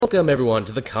Welcome, everyone,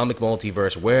 to the Comic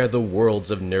Multiverse, where the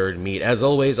worlds of nerd meet. As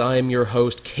always, I am your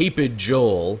host, Caped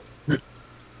Joel.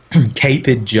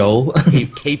 Caped Joel.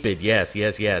 Caped, yes.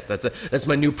 That's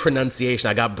my new pronunciation.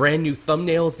 I got brand new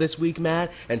thumbnails this week,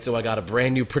 Matt, and so I got a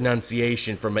brand new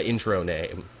pronunciation for my intro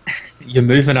name. You're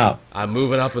moving up. I'm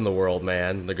moving up in the world,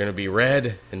 man. They're gonna be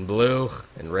red and blue,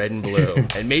 and red and blue,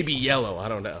 and maybe yellow, I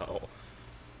don't know.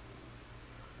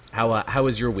 How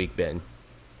has your week been?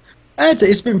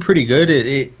 It's been pretty good.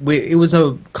 It was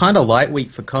a kind of light week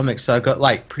for comics, so I got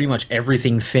like pretty much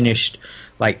everything finished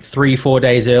like 3-4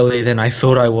 days earlier than I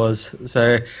thought I was.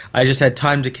 So I just had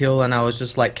time to kill, and I was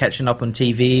just like catching up on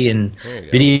TV and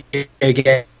video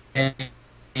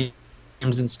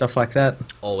games and stuff like that.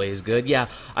 Always good. Yeah,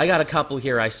 I got a couple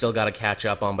here I still got to catch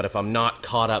up on, but if I'm not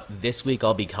caught up this week,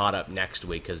 I'll be caught up next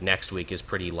week, because next week is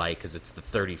pretty light, because it's the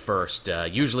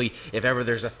 31st. Usually, if ever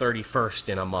there's a 31st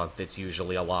in a month, it's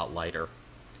usually a lot lighter.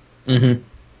 Mm-hmm.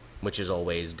 Which is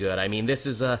always good. I mean, this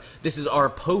is our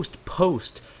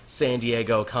post San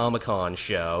Diego Comic-Con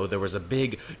show. There was a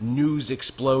big news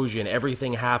explosion.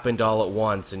 Everything happened all at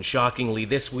once, and shockingly,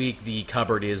 this week, the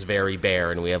cupboard is very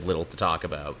bare, and we have little to talk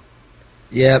about.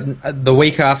 Yeah, the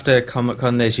week after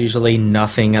Comic-Con, there's usually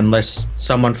nothing unless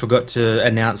someone forgot to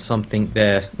announce something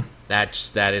there. That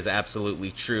is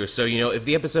absolutely true. So, if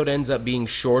the episode ends up being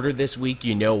shorter this week,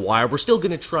 you know why. We're still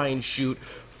going to try and shoot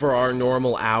for our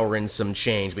normal hour and some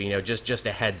change, but, just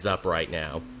a heads up right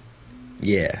now.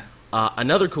 Yeah.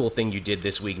 Another cool thing you did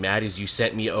this week, Matt, is you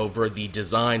sent me over the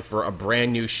design for a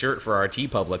brand new shirt for our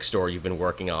TeePublic store you've been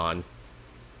working on.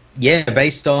 Yeah,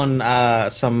 based on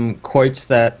some quotes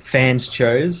that fans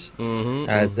chose.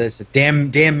 There's a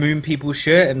damn Moon People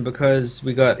shirt, and because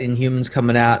we got Inhumans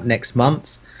coming out next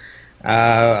month,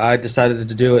 I decided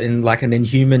to do it in like an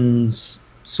Inhumans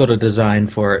sort of design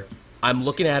for it. I'm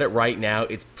looking at it right now.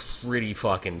 It's pretty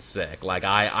fucking sick. Like,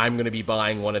 I'm going to be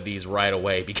buying one of these right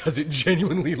away because it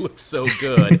genuinely looks so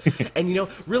good. And,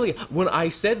 really, when I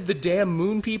said the damn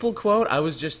Moon People quote, I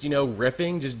was just,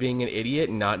 riffing, just being an idiot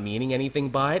and not meaning anything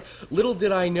by it. Little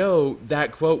did I know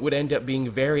that quote would end up being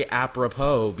very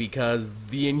apropos, because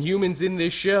the Inhumans in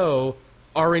this show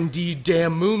are indeed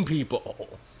damn Moon People.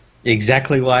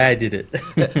 Exactly why I did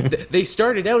it. They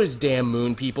started out as damn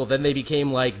Moon People, then they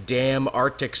became like damn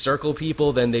Arctic Circle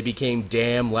people, then they became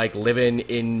damn like living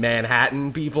in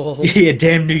Manhattan people. Yeah,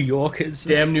 damn New Yorkers.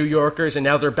 Damn New Yorkers, and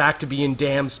now they're back to being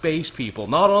damn space people.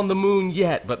 Not on the moon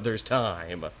yet, but there's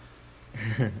time.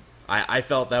 I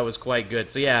felt that was quite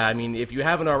good. So yeah, I mean, if you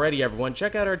haven't already, everyone,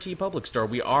 check out our TeePublic store.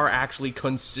 We are actually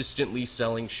consistently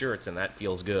selling shirts, and that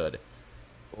feels good.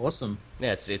 Awesome.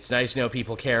 Yeah, it's nice to know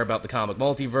people care about the comic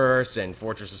multiverse and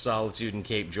Fortress of Solitude and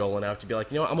Cape Joel enough to be like,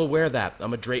 I'm going to wear that. I'm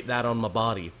going to drape that on my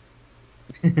body.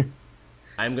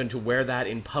 I'm going to wear that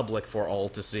in public for all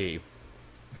to see.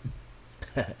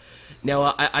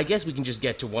 Now, I guess we can just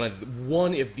get to one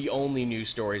of the only news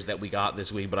stories that we got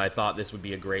this week, but I thought this would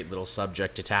be a great little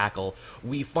subject to tackle.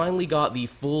 We finally got the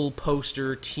full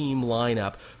poster team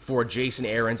lineup for Jason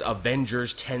Aaron's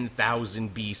Avengers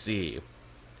 10,000 BC.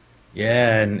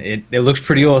 Yeah, and it looks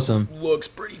pretty awesome. Looks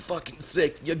pretty fucking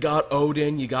sick. You got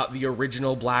Odin, you got the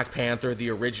original Black Panther, the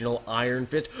original Iron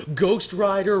Fist, Ghost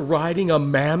Rider riding a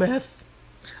mammoth.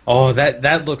 Oh,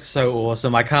 that looks so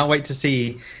awesome. I can't wait to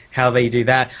see how they do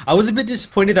that. I was a bit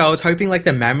disappointed, though. I was hoping like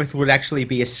the mammoth would actually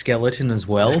be a skeleton as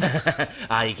well. You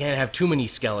can't have too many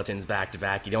skeletons back to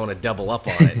back. You don't want to double up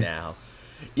on it now.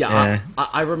 Yeah.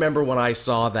 I remember when I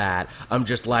saw that, I'm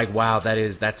just like, wow,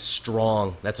 that's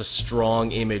strong. That's a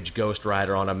strong image, Ghost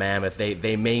Rider on a mammoth.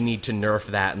 They may need to nerf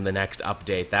that in the next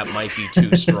update. That might be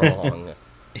too strong.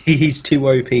 He's too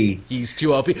OP. He's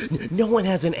too OP. No one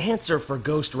has an answer for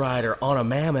Ghost Rider on a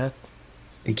mammoth.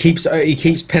 He keeps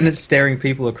pennant staring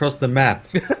people across the map.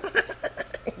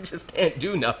 Just can't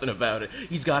do nothing about it.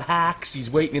 He's got hacks.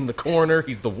 He's waiting in the corner.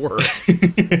 He's the worst.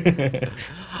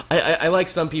 I like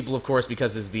some people, of course,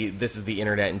 because this is the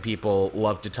internet and people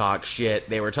love to talk shit.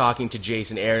 They were talking to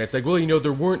Jason Aaron. It's like, well,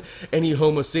 there weren't any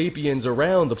Homo sapiens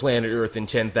around the planet Earth in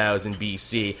 10,000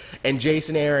 BC. And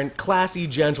Jason Aaron, classy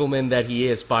gentleman that he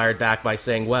is, fired back by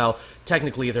saying, well,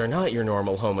 technically they're not your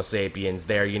normal Homo sapiens.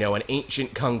 They're, an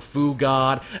ancient kung fu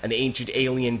god, an ancient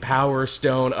alien power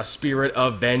stone, a spirit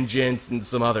of vengeance, and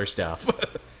some other stuff.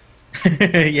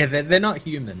 Yeah, they're not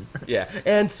human. Yeah,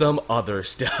 and some other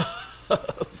stuff.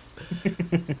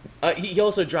 He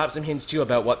also dropped some hints, too,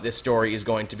 about what this story is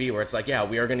going to be, where it's like, yeah,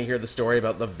 we are going to hear the story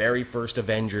about the very first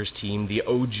Avengers team, the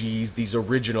OGs, these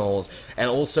originals, and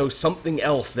also something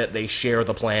else that they share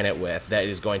the planet with that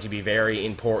is going to be very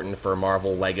important for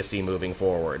Marvel Legacy moving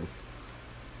forward.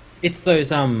 It's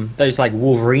those like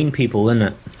Wolverine people, isn't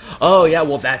it? Oh yeah,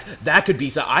 well that could be.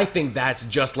 So I think that's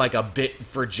just like a bit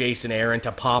for Jason Aaron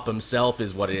to pop himself,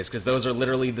 is what it is, because those are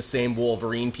literally the same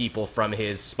Wolverine people from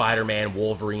his Spider-Man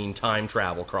Wolverine time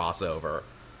travel crossover.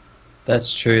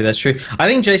 That's true. That's true. I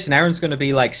think Jason Aaron's going to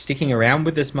be like sticking around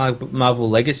with this Marvel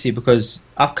legacy because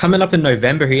coming up in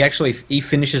November, he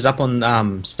finishes up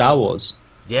on Star Wars.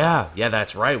 Yeah,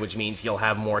 that's right, which means he'll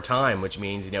have more time, which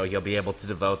means, he'll be able to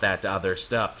devote that to other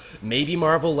stuff. Maybe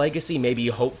Marvel Legacy, maybe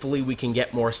hopefully we can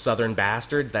get more Southern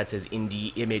Bastards. That's his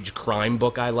indie image crime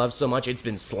book I love so much. It's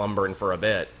been slumbering for a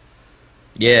bit.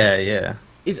 Yeah.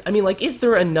 Is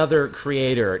there another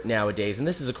creator nowadays, and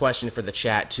this is a question for the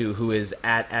chat too, who is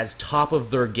at as top of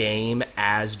their game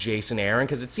as Jason Aaron?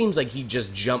 Because it seems like he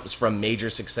just jumps from major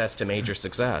success to major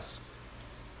success.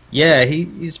 Yeah,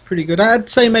 he's pretty good. I'd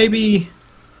say maybe...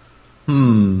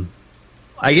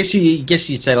 I guess you'd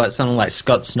say like someone like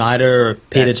Scott Snyder or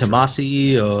Peter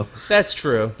Tomasi or... That's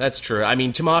true. I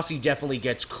mean, Tomasi definitely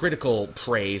gets critical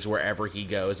praise wherever he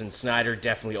goes, and Snyder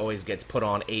definitely always gets put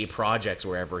on A projects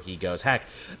wherever he goes. Heck,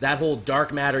 that whole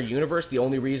Dark Matter universe, the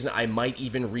only reason I might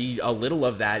even read a little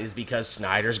of that is because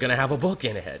Snyder's going to have a book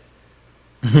in it.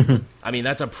 I mean,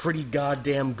 that's a pretty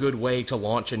goddamn good way to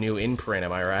launch a new imprint,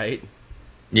 am I right?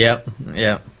 Yeah.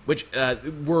 Which,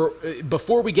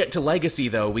 before we get to Legacy,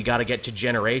 though, we got to get to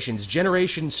Generations.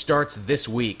 Generations starts this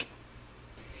week.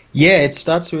 Yeah, it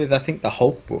starts with, I think, the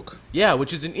Hulk book. Yeah,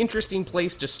 which is an interesting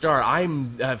place to start.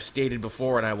 I've stated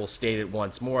before, and I will state it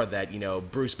once more, that,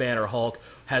 Bruce Banner Hulk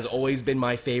has always been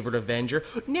my favorite Avenger.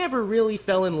 Never really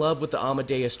fell in love with the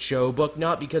Amadeus Cho book,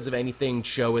 not because of anything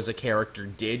Cho as a character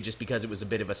did, just because it was a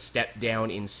bit of a step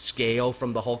down in scale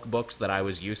from the Hulk books that I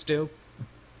was used to.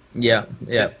 Yeah.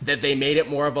 That they made it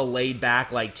more of a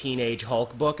laid-back, like, teenage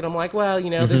Hulk book, and I'm like, well,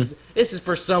 this is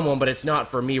for someone, but it's not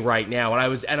for me right now.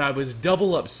 And I was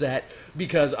double upset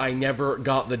because I never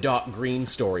got the Doc Green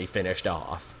story finished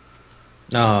off.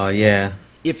 Oh yeah.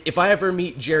 If I ever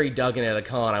meet Jerry Duggan at a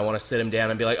con, I want to sit him down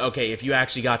and be like, okay, if you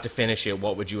actually got to finish it,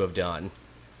 what would you have done?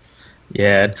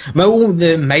 Yeah. Well,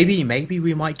 maybe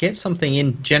we might get something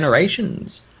in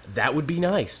Generations. That would be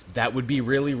nice. That would be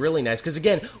really, really nice. Because,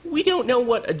 again, we don't know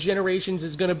what a Generations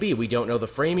is going to be. We don't know the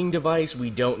framing device. We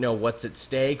don't know what's at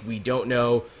stake. We don't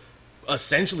know...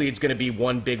 Essentially, it's going to be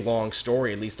one big, long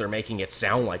story. At least they're making it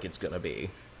sound like it's going to be.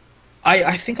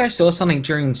 I think I saw something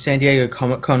during San Diego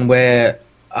Comic-Con where...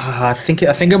 I think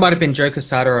it might have been Joe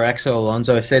Quesada or Axel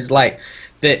Alonso. It says, like,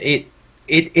 that it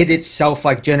itself,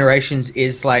 like, Generations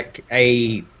is like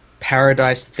a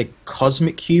paradise the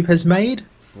Cosmic Cube has made.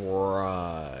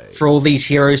 Right. For all these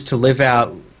heroes to live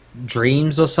out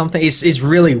dreams or something. It's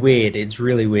really weird. It's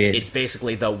really weird. It's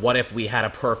basically the what if we had a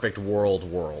perfect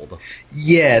world.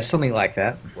 Yeah, something like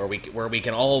that. Where we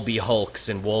can all be Hulks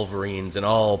and Wolverines and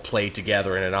all play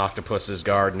together in an octopus's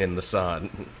garden in the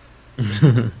sun.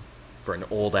 For an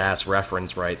old-ass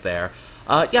reference right there.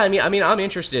 Yeah, I mean, I'm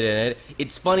interested in it.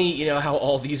 It's funny, how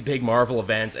all these big Marvel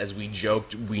events, as we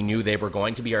joked we knew they were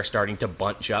going to be, are starting to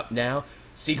bunch up now.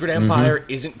 Secret Empire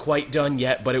isn't quite done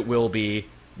yet, but it will be.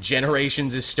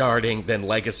 Generations is starting, then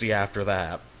Legacy after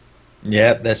that.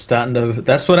 Yeah, they're starting to...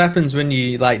 That's what happens when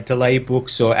you, like, delay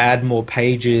books or add more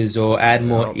pages or add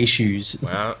more issues.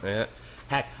 Well, yeah.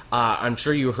 Heck, I'm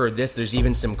sure you heard this. There's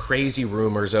even some crazy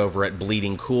rumors over at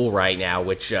Bleeding Cool right now,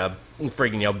 which,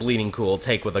 Bleeding Cool,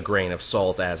 take with a grain of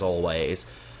salt, as always.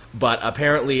 But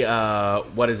apparently,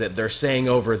 they're saying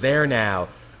over there now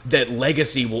that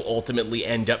Legacy will ultimately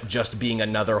end up just being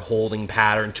another holding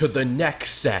pattern to the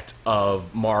next set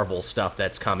of Marvel stuff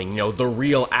that's coming. The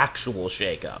real, actual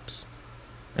shakeups.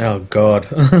 Oh,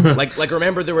 God. like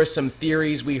remember there were some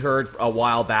theories we heard a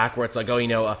while back where it's like,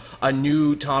 a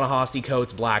new Ta-Nehisi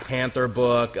Coates Black Panther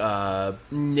book,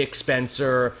 Nick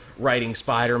Spencer writing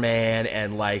Spider-Man,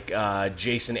 and,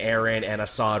 Jason Aaron and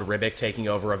Asad Ribic taking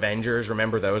over Avengers.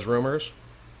 Remember those rumors?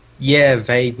 Yeah,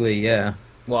 vaguely, yeah.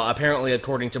 Well, apparently,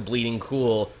 according to Bleeding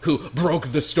Cool, who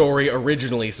broke the story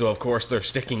originally, so of course they're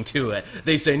sticking to it,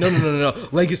 they say, no,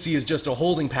 Legacy is just a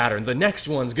holding pattern. The next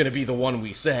one's going to be the one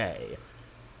we say.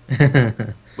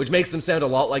 Which makes them sound a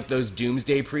lot like those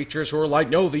doomsday preachers who are like,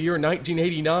 no, the year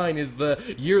 1989 is the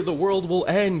year the world will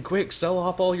end. Quick, sell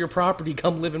off all your property,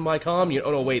 come live in my commune.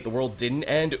 Oh, no, wait, the world didn't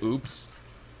end? Oops.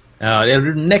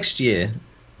 Next year.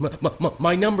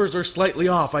 My numbers are slightly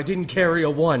off. I didn't carry a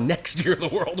 1. Next year the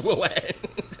world will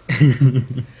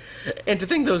end. And to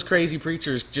think those crazy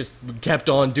preachers just kept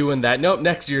on doing that. Nope,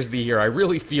 next year's the year. I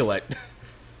really feel it.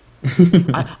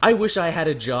 I wish I had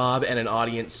a job and an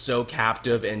audience so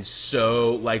captive and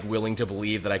so, willing to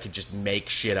believe that I could just make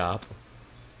shit up.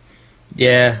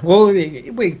 Yeah, well,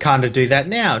 we kind of do that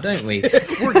now, don't we?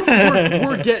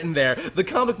 we're getting there. The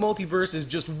comic multiverse is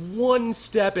just one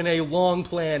step in a long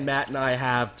plan Matt and I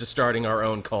have to starting our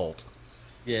own cult.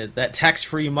 Yeah, that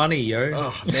tax-free money, yo.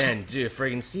 Oh, man, dude,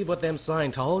 friggin' see what them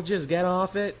Scientologists get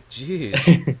off it?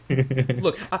 Jeez.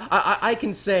 Look, I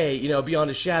can say, beyond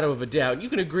a shadow of a doubt, you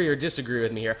can agree or disagree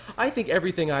with me here, I think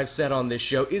everything I've said on this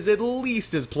show is at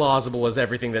least as plausible as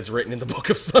everything that's written in the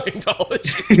Book of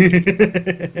Scientology.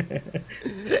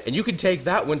 And you can take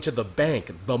that one to the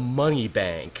bank, the money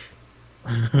bank.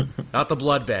 Not the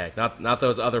blood bank, not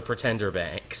those other pretender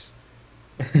banks.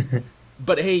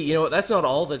 But hey, that's not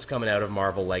all that's coming out of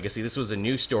Marvel Legacy. This was a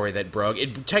new story that broke.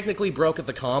 It technically broke at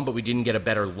the con, but we didn't get a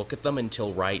better look at them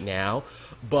until right now.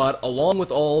 But along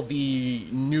with all the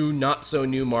new,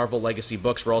 not-so-new Marvel Legacy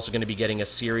books, we're also going to be getting a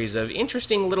series of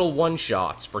interesting little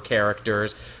one-shots for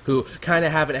characters who kind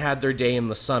of haven't had their day in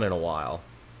the sun in a while.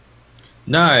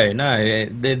 No,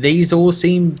 these all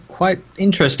seem quite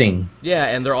interesting. Yeah,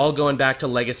 and they're all going back to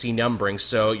legacy numbering,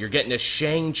 so you're getting a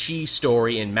Shang-Chi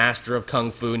story in Master of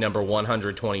Kung Fu number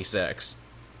 126.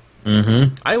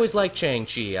 Mm-hmm. I always liked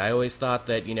Shang-Chi. I always thought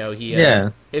that, he...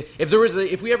 yeah.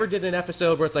 If we ever did an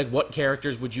episode where it's like, what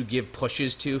characters would you give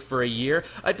pushes to for a year?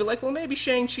 I'd be like, well, maybe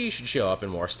Shang-Chi should show up in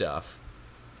more stuff.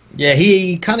 Yeah,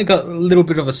 he kind of got a little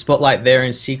bit of a spotlight there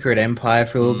in Secret Empire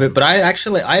for a little bit, but I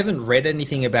haven't read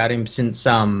anything about him since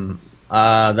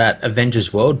that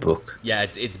Avengers World book. Yeah,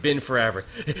 it's been forever.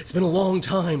 It's been a long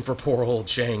time for poor old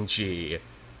Shang-Chi.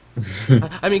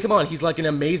 I mean, come on, he's like an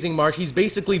amazing He's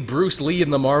basically Bruce Lee in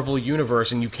the Marvel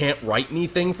Universe, and you can't write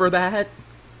anything for that?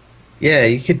 Yeah,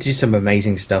 you could do some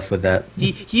amazing stuff with that.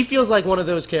 He feels like one of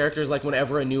those characters, like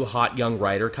whenever a new hot young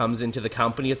writer comes into the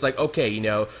company, it's like,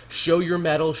 okay, show your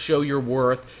mettle, show your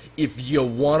worth. If you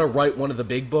want to write one of the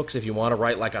big books, if you want to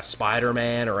write like a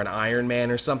Spider-Man or an Iron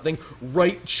Man or something,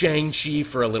 write Shang-Chi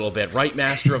for a little bit. Write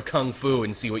Master of Kung Fu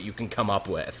and see what you can come up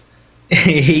with.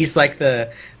 He's like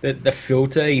the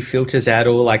filter. He filters out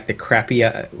all like the crappy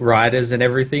writers and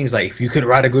everything. He's like, if you can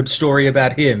write a good story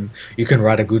about him, you can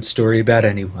write a good story about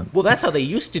anyone. Well, that's how they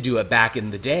used to do it back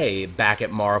in the day, back at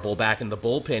Marvel, back in the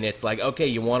bullpen. It's like, okay,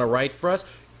 you want to write for us?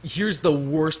 Here's the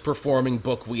worst performing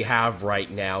book we have right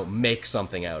now. Make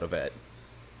something out of it.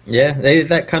 Yeah,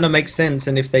 that kind of makes sense.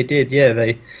 And if they did, yeah,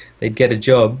 they'd get a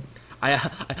job.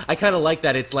 I kind of like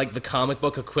that. It's like the comic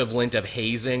book equivalent of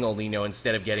hazing, only, instead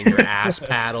instead of getting your ass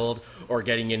paddled or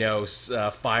getting,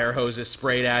 fire hoses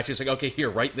sprayed at you, it's like, okay, here,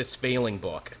 write this failing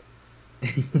book.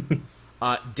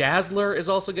 Dazzler is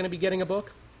also going to be getting a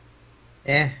book.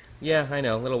 Yeah, I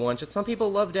know, little one. Some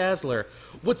people love Dazzler.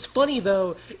 What's funny,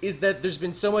 though, is that there's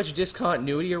been so much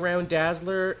discontinuity around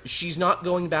Dazzler. She's not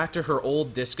going back to her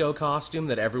old disco costume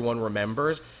that everyone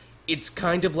remembers. It's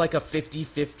kind of like a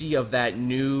 50-50 of that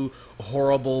new,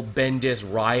 horrible Bendis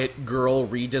Riot Girl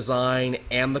redesign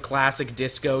and the classic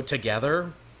disco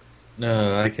together.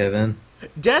 No, okay then.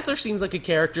 Dazzler seems like a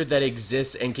character that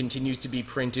exists and continues to be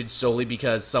printed solely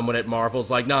because someone at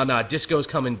Marvel's like, nah, disco's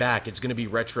coming back. It's going to be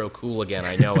retro cool again,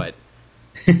 I know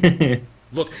it.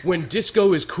 Look, when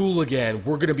disco is cool again,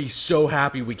 we're going to be so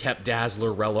happy we kept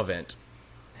Dazzler relevant.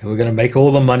 We're going to make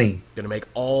all the money. Going to make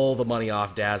all the money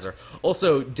off Dazzler.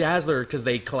 Also, Dazzler, because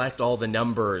they collect all the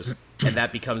numbers, and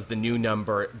that becomes the new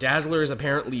number. Dazzler is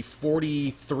apparently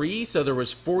 43, so there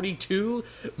was 42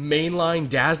 mainline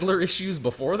Dazzler issues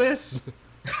before this.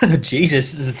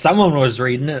 Jesus, someone was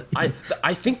reading it.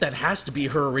 I think that has to be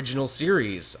her original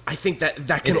series. I think that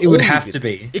can it would have to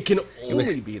be. It can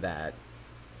only be that.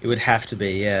 It would have to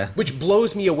be, yeah. Which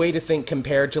blows me away to think,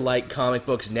 compared to, like, comic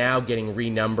books now getting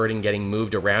renumbered and getting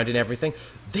moved around and everything,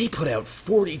 they put out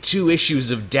 42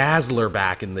 issues of Dazzler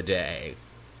back in the day.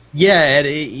 Yeah,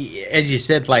 as you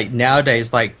said, like,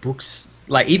 nowadays, like, books,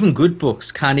 like, even good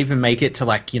books can't even make it to,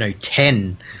 like,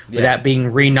 10 without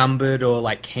being renumbered or,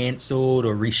 like, cancelled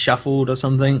or reshuffled or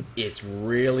something. It's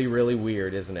really, really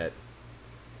weird, isn't it?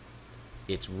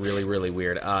 It's really, really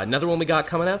weird. Another one we got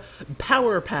coming out,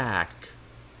 Power Pack.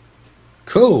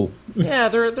 Cool. Yeah,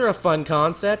 they're a fun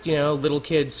concept, little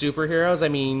kid superheroes. I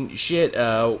mean, shit,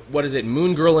 what is it,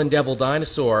 Moon Girl and Devil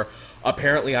Dinosaur.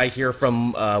 Apparently, I hear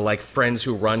from, friends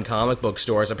who run comic book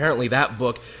stores, apparently that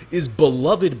book is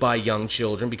beloved by young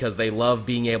children because they love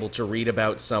being able to read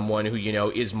about someone who,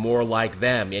 is more like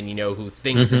them and, who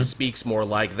thinks and speaks more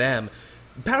like them.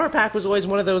 Power Pack was always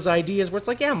one of those ideas where it's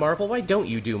like, yeah, Marvel, why don't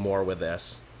you do more with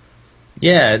this?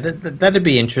 Yeah, that'd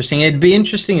be interesting. It'd be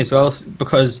interesting as well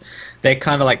because they're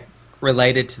kind of like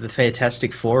related to the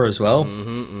Fantastic Four as well.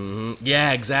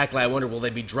 Yeah, exactly. I wonder, will they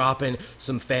be dropping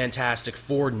some Fantastic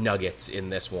Four nuggets in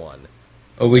this one?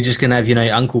 Or we're just gonna have,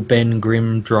 Uncle Ben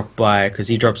Grimm drop by, because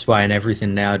he drops by in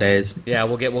everything nowadays. Yeah,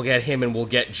 we'll get him, and we'll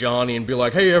get Johnny and be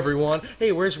like, "Hey everyone,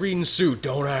 hey, where's Reed and Sue?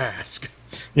 Don't ask."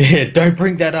 Yeah, don't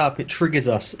bring that up. It triggers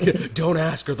us. Don't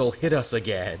ask or they'll hit us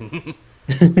again.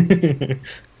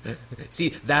 See,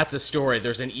 that's a story.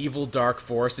 There's an evil dark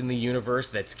force in the universe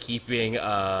that's keeping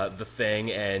the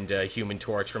Thing and Human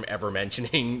Torch from ever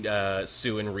mentioning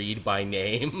Sue and Reed by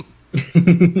name.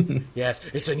 Yes,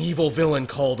 it's an evil villain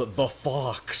called the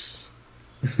Fox.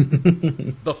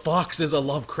 The Fox is a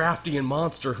Lovecraftian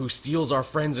monster who steals our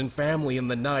friends and family in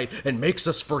the night and makes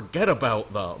us forget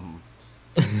about them.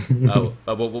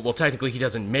 Well, technically he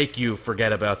doesn't make you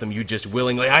forget about them, you just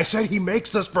willingly... I said he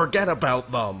makes us forget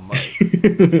about them!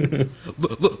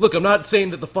 Look, I'm not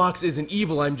saying that the Fox isn't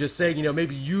evil, I'm just saying,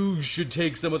 maybe you should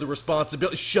take some of the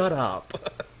responsibility... Shut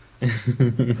up!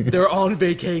 They're on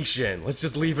vacation, let's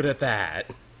just leave it at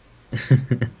that.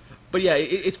 But yeah,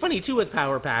 it's funny too with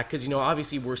Power Pack, because,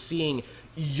 obviously we're seeing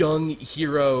young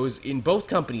heroes in both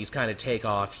companies kind of take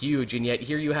off huge, and yet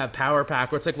here you have Power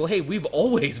Pack where it's like, well, hey, we've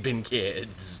always been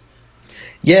kids.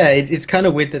 Yeah, it's kind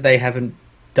of weird that they haven't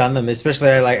done them,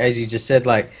 especially, like, as you just said,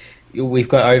 like, we've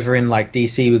got over in, like,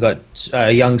 DC, we've got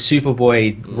young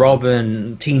Superboy,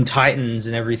 Robin, Teen Titans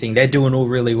and everything. They're doing all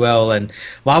really well, and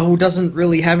Marvel doesn't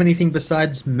really have anything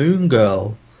besides Moon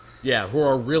Girl. Yeah, who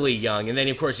are really young. And then,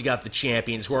 of course, you got the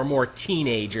Champions, who are more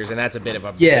teenagers, and that's a bit of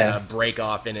a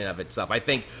break-off in and of itself. I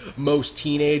think most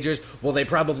teenagers, well, they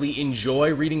probably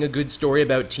enjoy reading a good story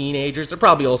about teenagers. They're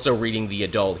probably also reading the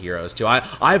adult heroes, too.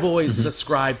 I've always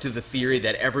subscribed to the theory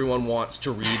that everyone wants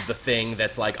to read the thing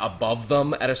that's, like, above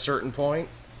them at a certain point.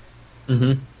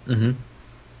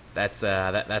 That's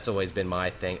always been my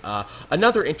thing.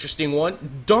 Another interesting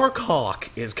one, Darkhawk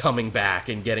is coming back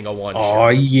and getting a one-shot. Oh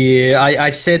yeah, I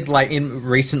said like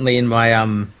recently in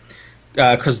my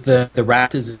because the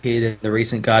Raptors appeared in the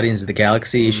recent Guardians of the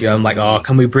Galaxy issue. I'm like, oh,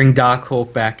 can we bring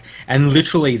Darkhawk back? And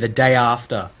literally the day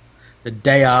after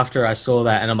I saw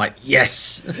that, and I'm like,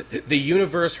 yes. The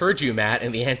universe heard you, Matt,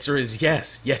 and the answer is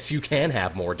yes. Yes, you can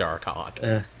have more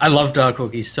Darkhawk. I love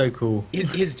Darkhawk. He's so cool.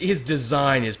 His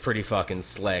design is pretty fucking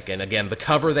slick, and again, the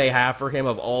cover they have for him,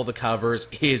 of all the covers,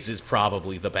 his is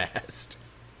probably the best.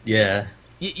 Yeah.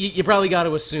 You probably got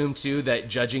to assume, too, that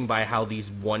judging by how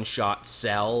these one-shots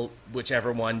sell,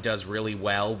 whichever one does really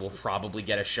well will probably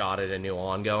get a shot at a new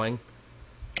ongoing.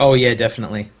 Oh, yeah,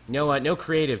 definitely. No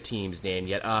creative teams named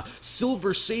yet.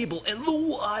 Silver Sable and the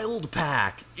Wild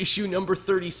Pack, issue number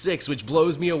 36, which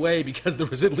blows me away because there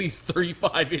was at least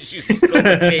 35 issues of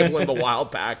Silver Sable and the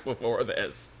Wild Pack before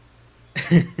this.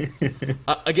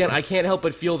 Again, I can't help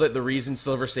but feel that the reason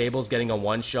Silver Sable's getting a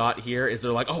one-shot here is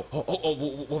they're like,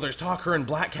 well, there's talk her and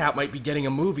Black Cat might be getting a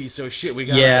movie, so shit, we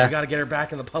gotta get her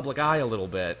back in the public eye a little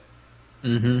bit.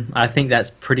 I think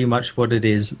that's pretty much what it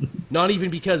is. Not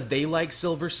even because they like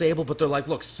Silver Sable, but they're like,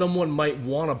 look, someone might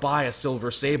want to buy a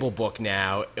Silver Sable book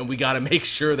now, and we got to make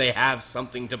sure they have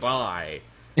something to buy.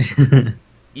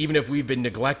 Even if we've been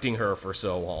neglecting her for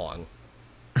so long.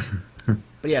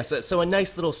 But yeah, so a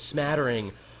nice little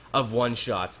smattering of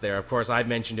one-shots there. Of course, I've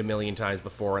mentioned a million times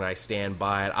before, and I stand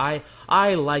by it.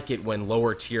 I like it when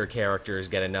lower-tier characters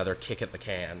get another kick at the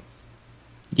can.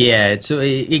 Yeah,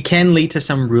 it can lead to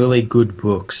some really good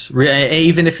books.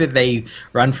 Even if they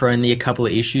run for only a couple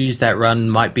of issues, that run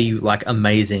might be, like,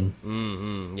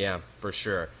 amazing. Yeah, for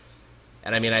sure.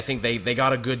 And, I mean, I think they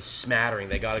got a good smattering.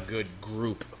 They got a good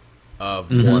group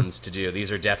of ones to do.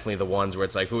 These are definitely the ones where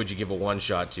it's like, who would you give a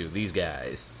one-shot to? These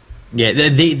guys. Yeah,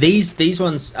 these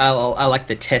ones are like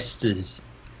the testers.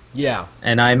 Yeah.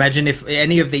 And I imagine if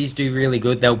any of these do really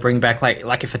good, they'll bring back,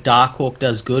 like if a Darkhawk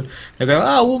does good, they'll go,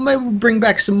 oh, well, maybe we'll bring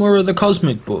back some more of the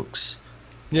Cosmic books.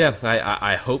 Yeah,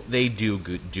 I hope they do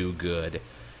good.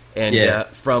 And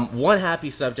from one happy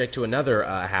subject to another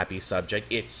happy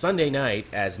subject, it's Sunday night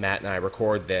as Matt and I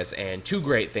record this, and two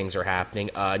great things are happening.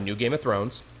 New Game of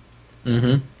Thrones.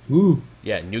 Ooh.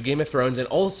 Yeah, new Game of Thrones, and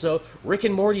also Rick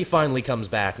and Morty finally comes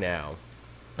back now.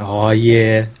 Oh,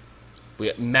 yeah.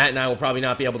 Matt and I will probably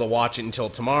not be able to watch it until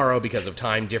tomorrow because of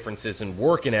time differences and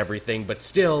work and everything, but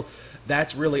still,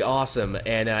 that's really awesome.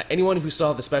 And anyone who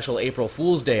saw the special April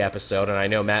Fool's Day episode, and I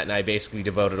know Matt and I basically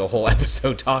devoted a whole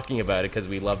episode talking about it because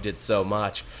we loved it so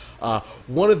much,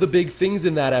 one of the big things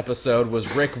in that episode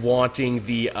was Rick wanting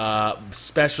the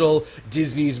special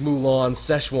Disney's Mulan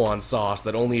Szechuan sauce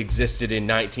that only existed in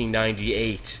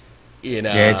 1998. You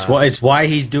know, Yeah, it's why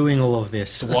he's doing all of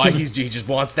this. it's why he just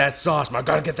wants that sauce. I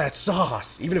gotta get that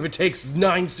sauce. Even if it takes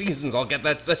 9 seasons, I'll get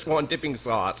that Szechuan dipping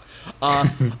sauce.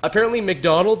 Apparently,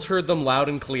 McDonald's heard them loud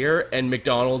and clear, and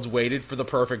McDonald's waited for the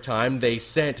perfect time. They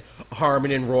sent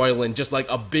Harmon and Roiland just like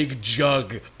a big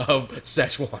jug of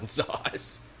Szechuan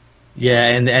sauce. Yeah,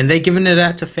 and they're giving it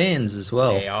out to fans as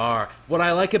well. They are. What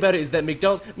I like about it is that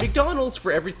McDonald's,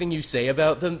 for everything you say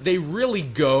about them, they really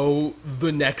go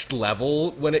the next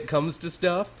level when it comes to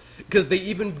stuff. Because they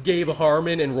even gave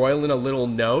Harmon and Roiland a little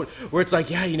note where it's like,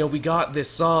 yeah, we got this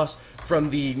sauce from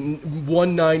the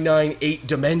 1998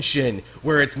 dimension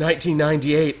where it's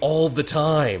 1998 all the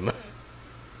time.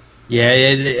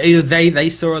 Yeah, they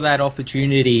saw that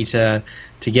opportunity to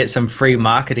get some free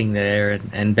marketing there,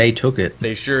 and they took it.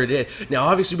 They sure did. Now,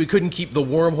 obviously, we couldn't keep the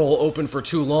wormhole open for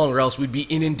too long, or else we'd be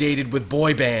inundated with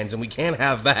boy bands, and we can't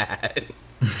have that.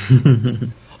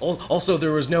 Also,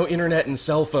 there was no internet and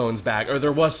cell phones back, or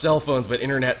there was cell phones, but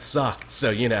internet sucked,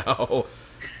 so,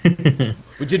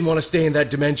 we didn't want to stay in that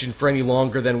dimension for any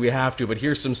longer than we have to, but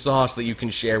here's some sauce that you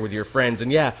can share with your friends.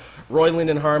 And yeah,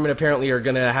 Roiland and Harmon apparently are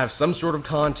going to have some sort of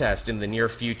contest in the near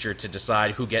future to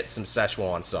decide who gets some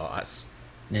Szechuan sauce.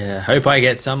 Yeah, hope I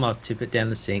get some. I'll tip it down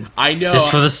the sink. I know.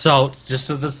 Just for the salt. Just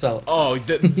for the salt. Oh,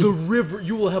 the river.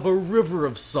 You will have a river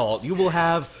of salt. You will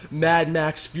have Mad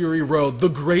Max Fury Road, the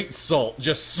great salt.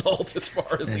 Just salt as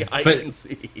far as the eye can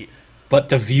see. But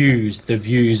the views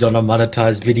on a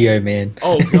monetized video, man.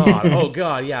 Oh,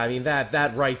 God, yeah. I mean,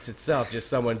 that writes itself, just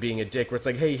someone being a dick, where it's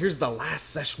like, hey, here's the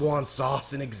last Szechuan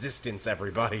sauce in existence,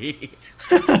 everybody.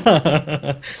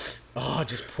 Oh,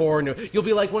 just pour new. You'll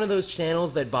be like one of those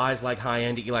channels that buys like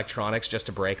high-end electronics just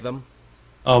to break them.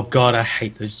 Oh God, I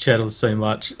hate those channels so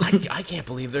much. I can't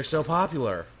believe they're so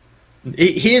popular.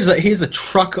 Here's a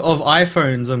truck of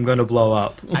iPhones I'm gonna blow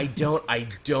up. I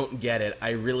don't get it.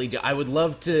 I really do. I would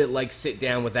love to like sit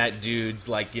down with that dude's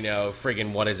like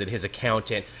friggin' what is it, his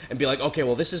accountant, and be like, okay,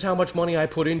 well this is how much money I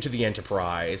put into the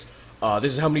enterprise.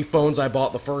 This is how many phones I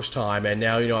bought the first time, and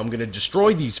now, I'm going to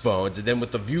destroy these phones, and then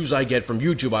with the views I get from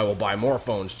YouTube, I will buy more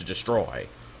phones to destroy.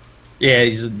 Yeah,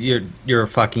 you're a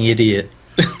fucking idiot.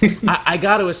 I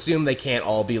got to assume they can't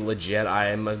all be legit.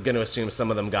 I'm going to assume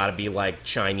some of them got to be, like,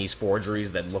 Chinese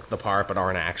forgeries that look the part but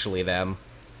aren't actually them.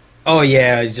 Oh,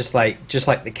 yeah, just like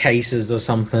the cases or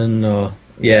something, or...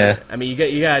 Yeah. I mean,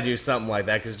 you got to do something like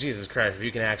that, because Jesus Christ, if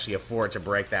you can actually afford to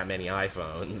break that many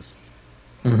iPhones...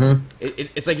 Mm-hmm.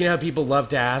 It's like, how people love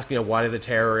to ask, why do the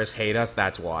terrorists hate us?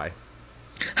 That's why.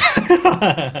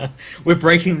 We're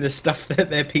breaking the stuff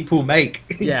that their people make.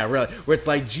 Yeah, really. Where it's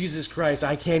like, Jesus Christ,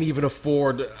 I can't even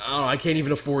afford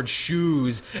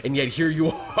shoes, and yet here you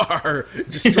are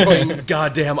destroying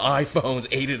goddamn iPhones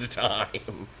 8 at a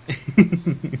time.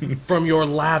 From your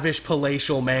lavish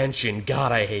palatial mansion.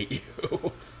 God, I hate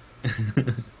you.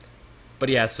 But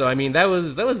yeah, so I mean that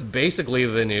was basically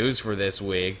the news for this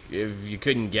week. If you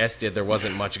couldn't guess it, there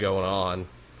wasn't much going on.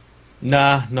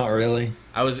 Nah, not really.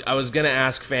 I was gonna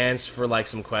ask fans for like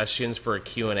some questions for a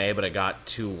Q&A, but it got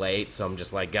too late, so I'm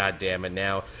just like, God damn it!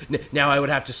 Now I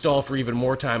would have to stall for even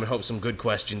more time and hope some good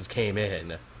questions came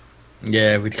in.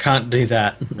 Yeah, we can't do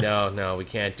that. No, we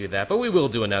can't do that. But we will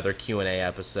do another Q&A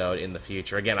episode in the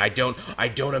future. Again, I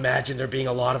don't imagine there being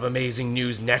a lot of amazing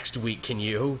news next week. Can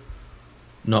you?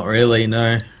 Not really,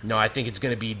 no. No, I think it's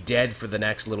going to be dead for the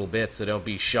next little bit, so don't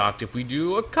be shocked if we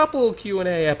do a couple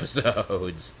Q&A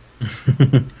episodes.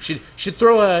 should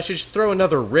throw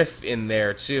another riff in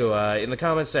there too. In the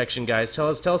comment section, guys, tell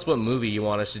us what movie you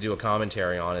want us to do a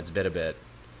commentary on. It's bit a bit.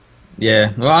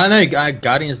 Yeah, well, I know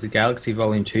Guardians of the Galaxy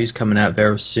Volume 2 is coming out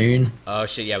very soon. Oh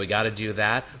shit, yeah, we got to do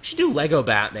that. We should do Lego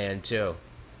Batman too.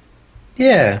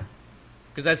 Yeah.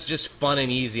 Because that's just fun and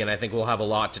easy, and I think we'll have a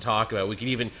lot to talk about. We could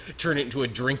even turn it into a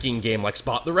drinking game, like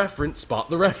Spot the Reference.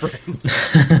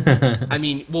 I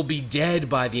mean, we'll be dead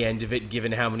by the end of it,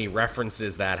 given how many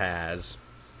references that has.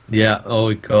 Yeah,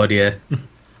 oh god, yeah.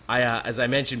 As I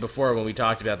mentioned before when we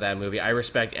talked about that movie, I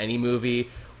respect any movie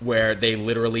where they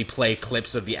literally play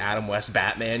clips of the Adam West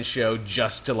Batman show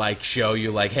just to, like, show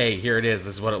you, like, hey, here it is,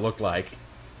 this is what it looked like.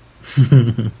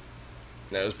 That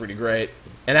was pretty great.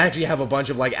 And I actually have a bunch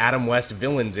of, like, Adam West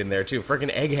villains in there, too.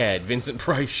 Frickin' Egghead, Vincent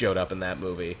Price showed up in that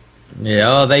movie.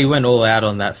 Yeah, they went all out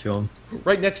on that film.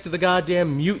 Right next to the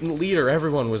goddamn mutant leader,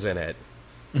 everyone was in it.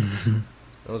 It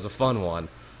was a fun one.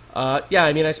 Yeah,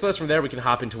 I mean, I suppose from there we can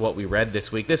hop into what we read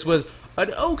this week. This was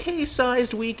an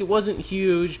okay-sized week. It wasn't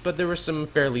huge, but there were some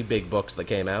fairly big books that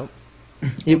came out.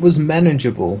 It was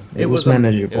manageable. It was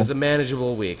manageable. It was a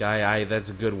manageable week. That's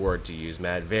a good word to use,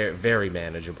 Matt. Very, very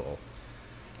manageable.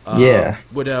 Yeah.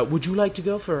 Would you like to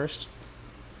go first?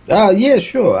 Yeah,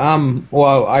 sure.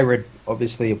 Well, I read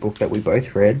obviously a book that we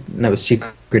both read, and that was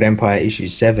Secret Empire issue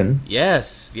 7.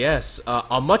 Yes.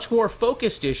 A much more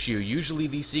focused issue. Usually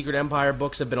these Secret Empire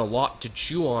books have been a lot to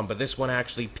chew on, but this one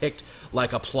actually picked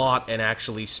like a plot and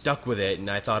actually stuck with it, and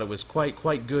I thought it was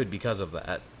quite good because of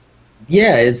that.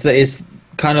 Yeah, it's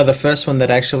kind of the first one that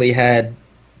actually had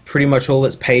pretty much all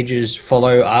its pages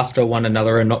follow after one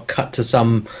another and not cut to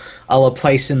some other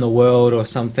place in the world or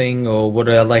something, or what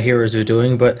other heroes were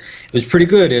doing. But it was pretty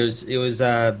good. It was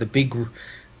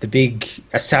the big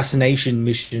assassination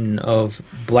mission of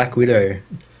Black Widow.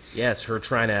 Yes, her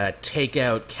trying to take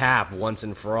out Cap once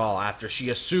and for all after she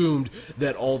assumed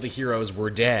that all the heroes were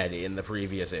dead in the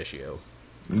previous issue.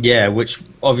 Yeah, which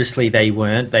obviously they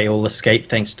weren't. They all escaped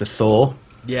thanks to Thor.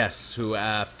 Yes, who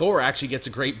Thor actually gets a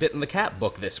great bit in the Cap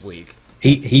book this week.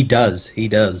 He does.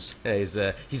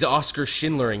 Yeah, he's Oscar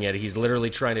Schindlering it. He's literally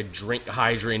trying to drink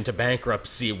Hydra into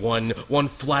bankruptcy, one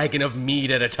flagon of mead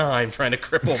at a time, trying to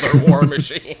cripple their war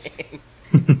machine.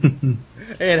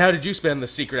 Hey, and how did you spend the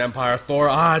Secret Empire, Thor?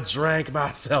 I drank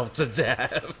myself to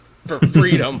death for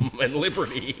freedom and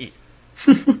liberty.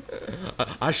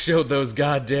 I showed those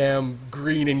goddamn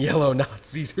green and yellow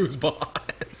Nazis who's boss.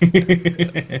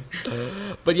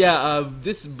 But yeah,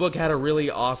 this book had a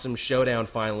really awesome showdown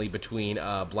finally between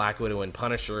Black Widow and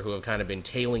Punisher, who have kind of been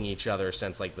tailing each other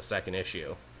since like the second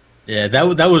issue. Yeah,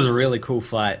 that was a really cool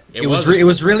fight. It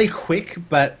was really quick,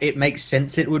 but it makes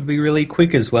sense it would be really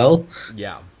quick as well.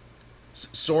 Yeah.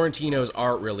 Sorrentino's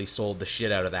art really sold the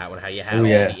shit out of that one, how you had all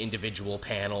the individual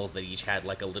panels that each had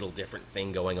like a little different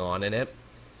thing going on in it.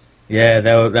 Yeah,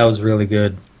 that was really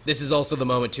good. This is also the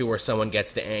moment, too, where someone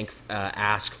gets to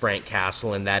ask Frank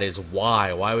Castle, and that is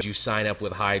why. Why would you sign up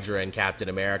with Hydra and Captain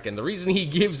America? And the reason he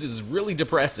gives is really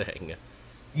depressing.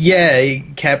 Yeah,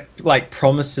 Cap,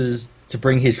 promises to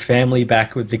bring his family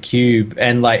back with the cube,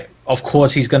 and, of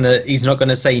course he's not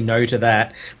gonna say no to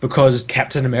that, because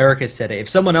Captain America said it. If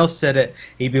someone else said it,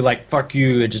 he'd be like, fuck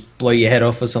you, and just blow your head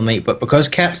off or something. But because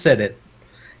Cap said it,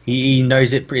 he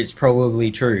knows it's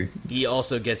probably true. He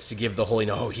also gets to give the whole,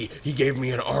 he gave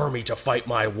me an army to fight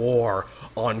my war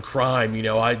on crime,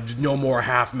 I no more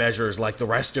half measures like the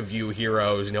rest of you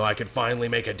heroes, I could finally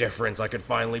make a difference, I could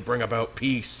finally bring about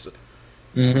peace.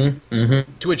 To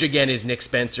which, again, is Nick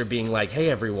Spencer being like, hey,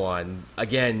 everyone,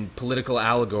 again, political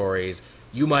allegories,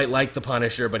 you might like the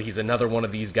Punisher, but he's another one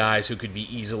of these guys who could be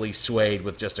easily swayed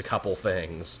with just a couple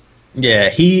things. Yeah,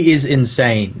 he is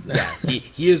insane. Yeah,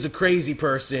 he is a crazy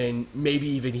person. Maybe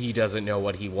even he doesn't know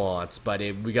what he wants, but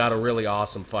we got a really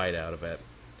awesome fight out of it.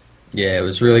 Yeah, it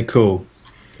was really cool.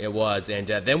 It was, and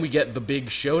then we get the big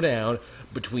showdown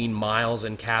between Miles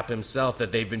and Cap himself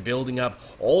that they've been building up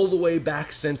all the way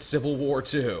back since Civil War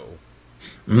II.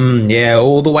 Yeah,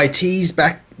 all the way teased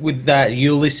back with that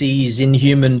Ulysses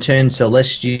Inhuman turned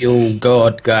Celestial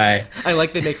God guy. I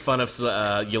like they make fun of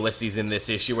Ulysses in this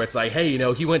issue, where it's like, hey,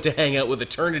 he went to hang out with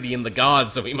Eternity and the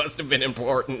gods, so he must have been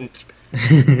important.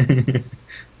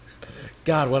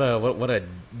 God, what a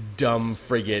dumb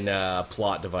friggin'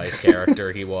 plot device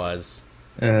character he was.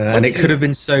 And it could have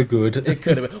been so good. It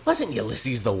could have been. Wasn't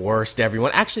Ulysses the worst,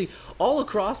 everyone? Actually, all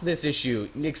across this issue,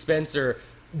 Nick Spencer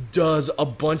does a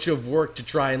bunch of work to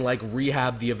try and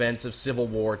rehab the events of Civil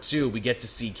War II. We get to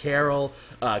see Carol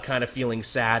kind of feeling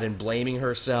sad and blaming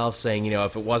herself, saying,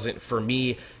 if it wasn't for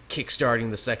me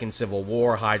kickstarting the Second Civil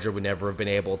War, Hydra would never have been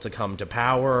able to come to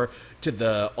power,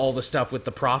 to all the stuff with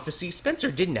the prophecy.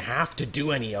 Spencer didn't have to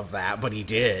do any of that, but he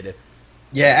did.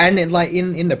 Yeah, and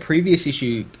in the previous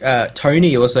issue,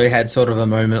 Tony also had sort of a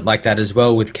moment like that as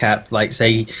well with Cap.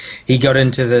 Say he got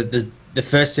into the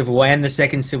first Civil War and the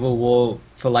Second Civil War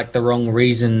for the wrong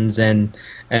reasons and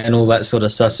all that sort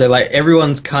of stuff. So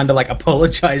everyone's kind of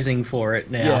apologizing for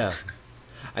it now. Yeah.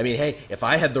 I mean, hey, if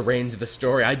I had the reins of the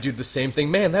story, I'd do the same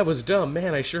thing. Man, that was dumb.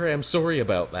 Man, I sure am sorry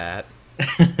about that.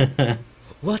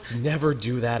 Let's never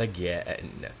do that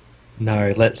again.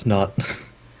 No, let's not.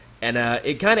 And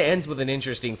it kind of ends with an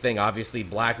interesting thing. Obviously,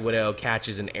 Black Widow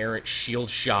catches an errant shield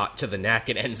shot to the neck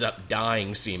and ends up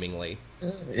dying, seemingly.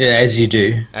 Yeah, as you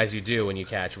do. As you do when you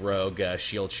catch rogue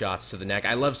shield shots to the neck.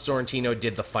 I love Sorrentino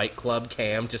did the Fight Club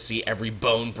cam to see every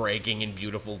bone breaking in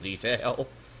beautiful detail.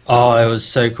 Oh, it was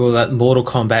so cool, that Mortal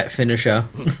Kombat finisher.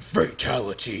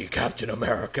 Fatality, Captain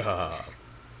America.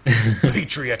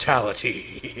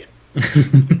 Patriotality.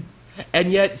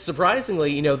 And yet,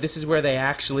 surprisingly, this is where they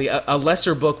actually... A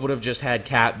lesser book would have just had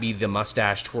Cap be the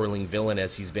mustache-twirling villain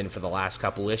as he's been for the last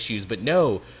couple issues, but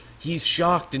no, he's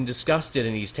shocked and disgusted,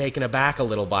 and he's taken aback a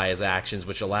little by his actions,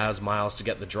 which allows Miles to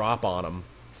get the drop on him.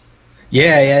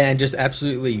 Yeah, and just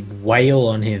absolutely wail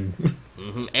on him.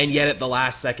 And yet at the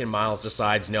last second, Miles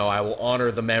decides, no, I will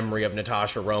honor the memory of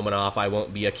Natasha Romanoff. I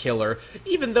won't be a killer.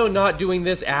 Even though not doing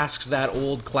this asks that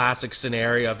old classic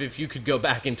scenario of, if you could go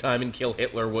back in time and kill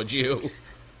Hitler, would you?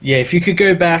 Yeah, if you could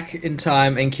go back in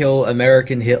time and kill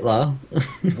American Hitler.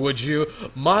 Would you?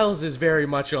 Miles is very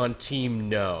much on team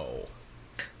no.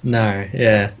 No,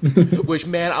 yeah. Which,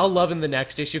 man, I'll love in the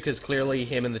next issue, because clearly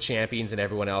him and the Champions and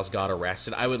everyone else got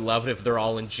arrested. I would love it if they're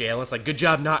all in jail. It's like, good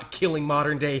job not killing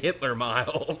modern-day Hitler,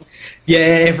 Miles. Yeah,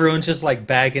 everyone's just, like,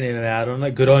 bagging him out. I'm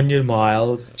like, good on you,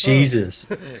 Miles. Jesus.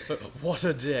 What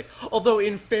a dick. Although,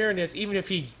 in fairness, even if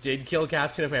he did kill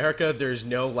Captain America, there's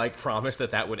no, like, promise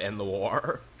that that would end the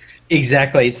war.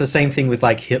 Exactly. It's the same thing with,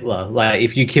 like, Hitler. Like,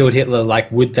 if you killed Hitler, like,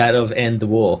 would that have ended the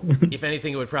war? If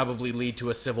anything, it would probably lead to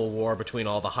a civil war between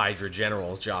all the Hydra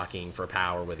generals jockeying for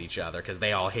power with each other, because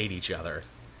they all hate each other.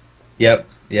 Yep.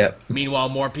 Meanwhile,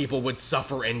 more people would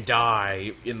suffer and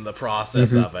die in the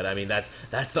process of it. I mean, that's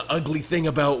the ugly thing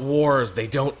about wars. They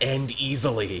don't end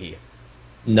easily.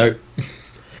 Nope.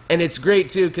 And it's great,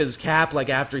 too, because Cap, like,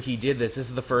 after he did this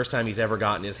is the first time he's ever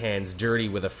gotten his hands dirty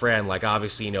with a friend. Like,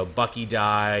 obviously, you know, Bucky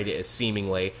died,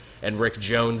 seemingly, and Rick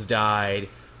Jones died,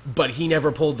 but he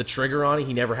never pulled the trigger on it.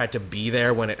 He never had to be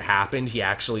there when it happened. He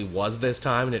actually was this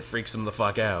time, and it freaks him the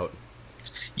fuck out.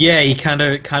 Yeah, he kind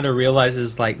of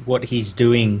realizes, like, what he's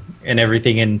doing and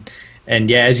everything, and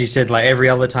yeah, as you said, like, every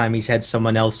other time he's had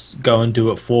someone else go and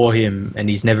do it for him, and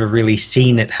he's never really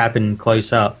seen it happen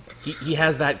close up. He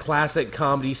has that classic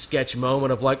comedy sketch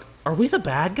moment of, like, are we the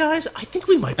bad guys? I think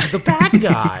we might be the bad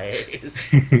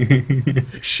guys.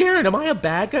 Sharon, am I a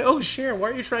bad guy? Oh, Sharon,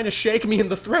 why are you trying to shake me in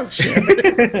the throat,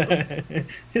 Sharon?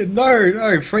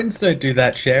 No, friends don't do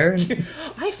that, Sharon.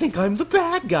 I think I'm the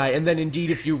bad guy. And then,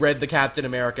 indeed, if you read the Captain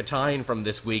America tie-in from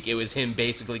this week, it was him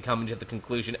basically coming to the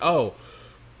conclusion, oh,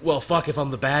 well, fuck, if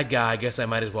I'm the bad guy, I guess I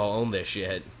might as well own this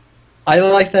shit. I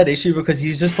like that issue because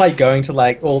he's just like going to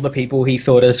like all the people he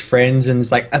thought as friends and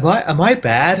it's like, am I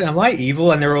bad? Am I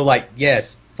evil? And they're all like,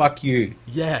 yes, fuck you.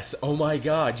 Yes, oh my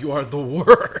god, you are the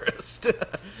worst.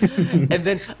 And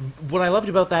then what I loved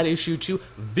about that issue too,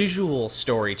 visual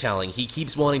storytelling. He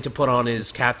keeps wanting to put on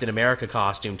his Captain America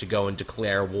costume to go and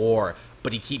declare war,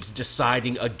 but he keeps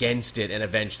deciding against it and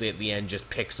eventually at the end just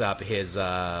picks up his,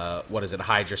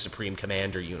 Hydra Supreme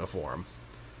Commander uniform.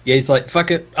 Yeah, he's like,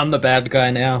 fuck it, I'm the bad guy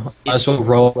now. I just will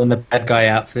roll in the bad guy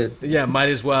outfit. Yeah, might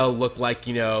as well look like,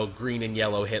 you know, green and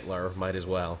yellow Hitler. Might as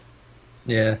well.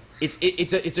 Yeah.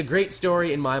 It's a great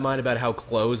story in my mind about how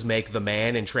clothes make the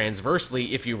man, and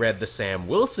transversely, if you read the Sam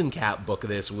Wilson Cap book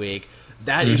this week,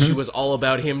 that issue was all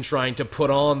about him trying to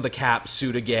put on the Cap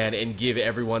suit again and give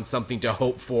everyone something to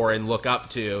hope for and look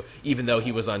up to, even though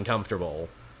he was uncomfortable.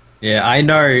 Yeah, I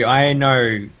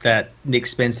know that Nick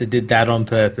Spencer did that on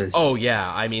purpose. Oh,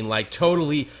 yeah. I mean, like,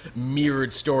 totally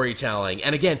mirrored storytelling.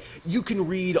 And again, you can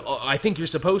read, I think you're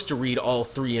supposed to read all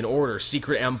three in order.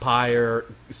 Secret Empire,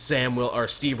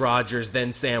 Steve Rogers,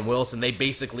 then Sam Wilson. They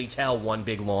basically tell one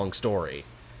big, long story.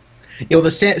 Yeah, well, the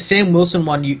Sam Wilson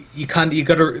one, you got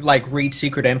to, like, read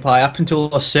Secret Empire up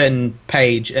until a certain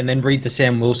page, and then read the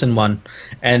Sam Wilson one,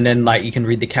 and then, like, you can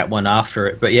read the Cat one after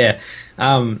it. But, yeah,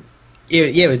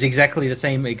 it was exactly the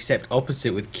same, except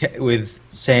opposite with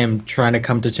Sam trying to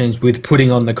come to terms with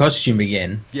putting on the costume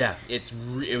again. Yeah,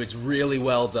 it was really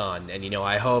well done, and you know,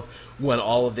 I hope when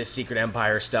all of this Secret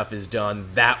Empire stuff is done,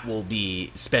 that will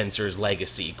be Spencer's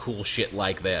legacy. Cool shit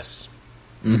like this.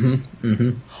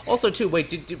 Also, too,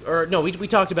 wait, we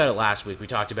talked about it last week. We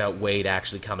talked about Wade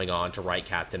actually coming on to write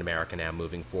Captain America now,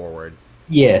 moving forward.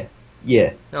 Yeah.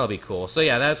 That'll be cool. So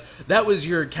yeah, that was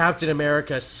your Captain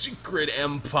America Secret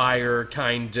Empire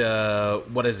kind of,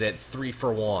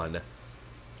 3-for-1.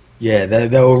 Yeah, they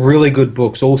were really good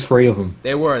books, all three of them.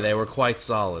 They were quite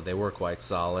solid.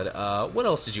 What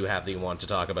else did you have that you wanted to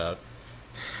talk about?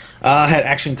 I had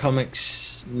Action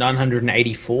Comics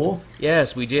 984.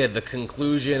 Yes, we did. The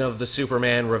conclusion of the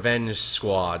Superman Revenge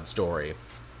Squad story.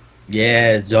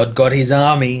 Yeah, Zod got his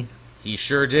army. He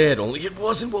sure did, only it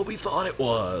wasn't what we thought it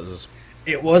was.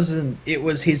 It wasn't. It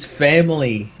was his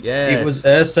family. Yes. It was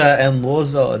Ursa and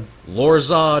Lor-Zod.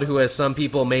 Lor-Zod, who, as some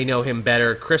people may know him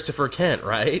better, Christopher Kent,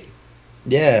 right?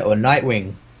 Yeah, or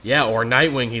Nightwing. Yeah, or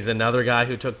Nightwing. He's another guy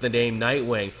who took the name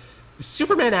Nightwing.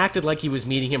 Superman acted like he was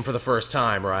meeting him for the first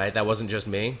time, right? That wasn't just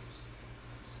me?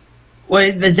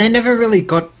 Well, they never really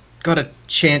got a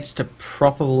chance to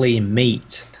properly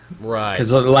meet. Right.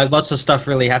 Because, like, lots of stuff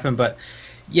really happened, but...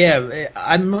 Yeah,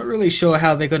 I'm not really sure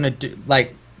how they're going to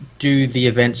do the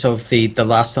events of the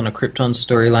Last Son of Krypton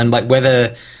storyline, like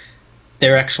whether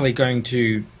they're actually going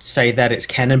to say that it's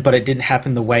canon, but it didn't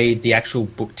happen the way the actual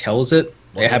book tells it.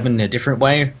 It happened in a different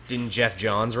way. Didn't Jeff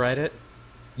Johns write it?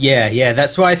 Yeah.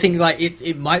 That's why I think like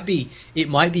it might be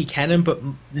canon, but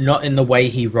not in the way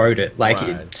he wrote it. Like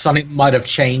Right. something might have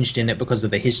changed in it because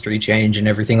of the history change and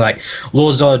everything. Like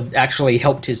Lord-Zod actually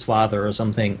helped his father or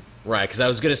something. Right, because I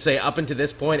was going to say, up until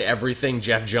this point, everything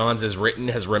Jeff Johns has written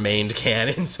has remained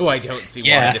canon, so I don't see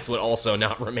why this would also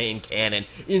not remain canon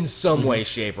in some way,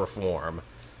 shape, or form.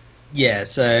 Yeah,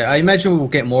 so I imagine we'll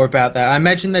get more about that. I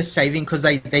imagine they're saving, because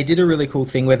they did a really cool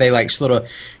thing where they like sort of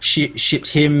shipped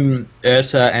him,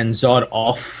 Ursa, and Zod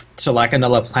off to like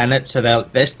another planet. So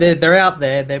they're out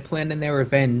there, they're planning their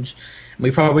revenge.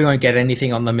 We probably won't get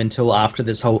anything on them until after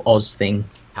this whole Oz thing.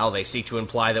 How they seek to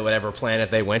imply that whatever planet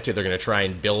they went to, they're going to try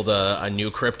and build a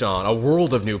new Krypton, a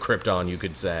world of new Krypton, you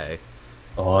could say.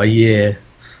 Oh, yeah.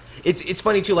 It's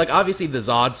funny, too, like, obviously the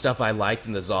Zod stuff I liked,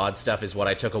 and the Zod stuff is what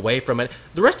I took away from it.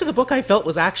 The rest of the book I felt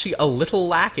was actually a little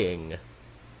lacking.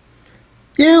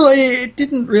 Yeah, well, it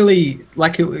didn't really,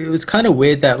 like, it was kind of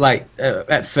weird that, like,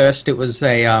 at first it was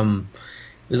like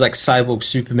Cyborg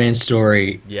Superman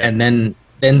story, and then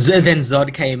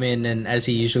Zod came in, and as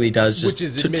he usually does,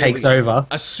 just takes over.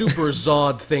 A super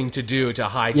Zod thing to do, to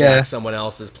hijack someone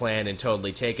else's plan and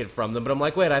totally take it from them. But I'm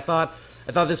like, wait, I thought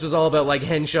this was all about like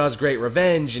Henshaw's great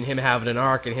revenge and him having an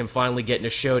arc and him finally getting a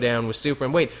showdown with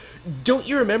Superman. Wait, don't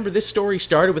you remember this story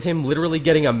started with him literally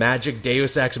getting a magic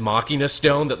Deus Ex Machina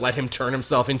stone that let him turn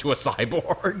himself into a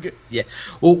cyborg? Yeah.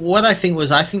 Well, what I think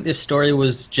this story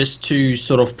was just to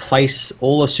sort of place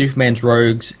all of Superman's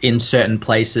rogues in certain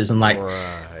places and like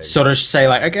sort of say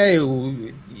like, okay,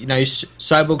 you know,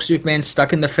 Cyborg Superman's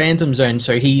stuck in the Phantom Zone,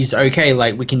 so he's okay.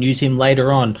 Like we can use him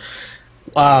later on.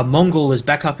 Mongol is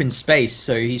back up in space,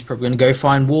 so he's probably going to go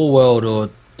find Warworld or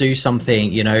do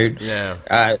something, you know.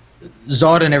 Yeah.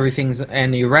 Zod and everything's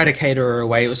and the Eradicator are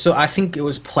away. So I think it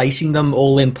was placing them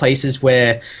all in places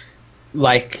where,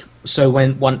 like, so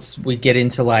once we get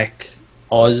into like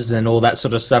Oz and all that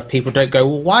sort of stuff, people don't go,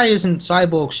 well, why isn't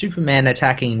Cyborg Superman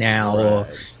attacking now, or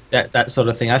that sort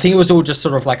of thing. I think it was all just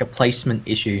sort of like a placement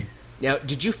issue. Now,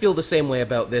 did you feel the same way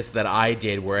about this that I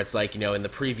did, where it's like, you know, in the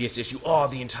previous issue,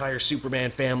 the entire Superman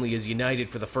family is united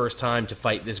for the first time to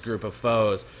fight this group of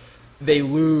foes. They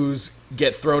lose,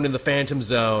 get thrown in the Phantom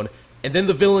Zone, and then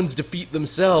the villains defeat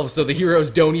themselves, so the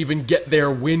heroes don't even get their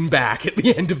win back at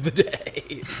the end of the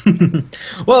day.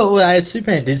 Well,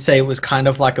 Superman did say it was kind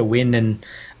of like a win, and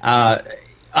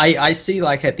I see,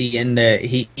 like, at the end there,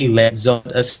 he let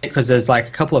Zod, because there's, like,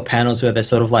 a couple of panels where they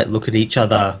sort of, like, look at each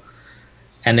other,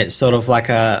 and it's sort of like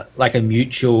a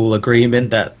mutual agreement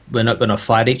that we're not going to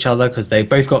fight each other because they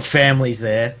both got families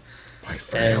there. My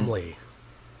family.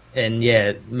 And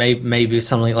yeah, maybe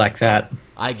something like that.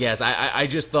 I guess. I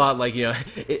just thought, like, you know,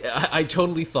 I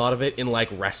totally thought of it in, like,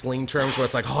 wrestling terms, where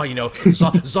it's like, you know,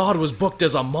 Zod was booked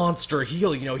as a monster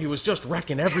heel, you know, he was just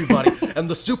wrecking everybody, and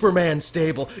the Superman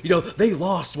stable, you know, they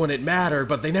lost when it mattered,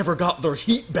 but they never got their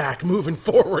heat back moving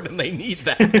forward, and they need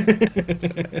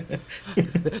that.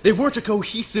 They weren't a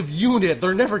cohesive unit,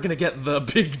 they're never gonna get the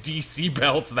big DC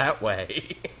belts that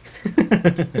way.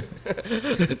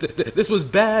 This was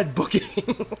bad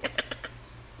booking.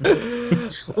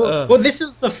 Well, this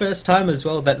was the first time as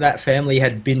well that family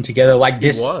had been together, like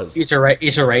this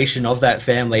iteration of that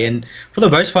family, and for the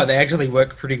most part, they actually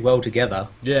worked pretty well together.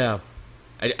 Yeah,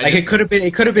 it could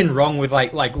have been wrong with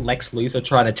like Lex Luthor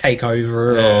trying to take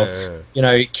over, or you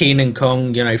know, Keenan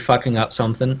Kong, you know, fucking up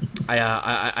something.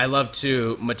 I love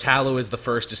too. Metallo is the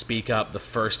first to speak up, the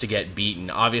first to get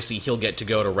beaten. Obviously, he'll get to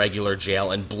go to regular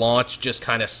jail, and Blanche just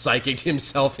kind of psychicked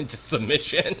himself into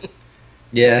submission.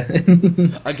 Yeah.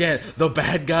 Again, the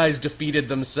bad guys defeated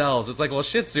themselves. It's like, well,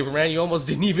 shit, Superman, you almost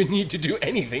didn't even need to do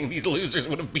anything. These losers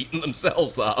would have beaten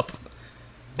themselves up.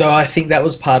 Though I think that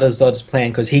was part of Zod's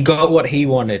plan, because he got what he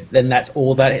wanted, and that's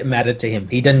all that mattered to him.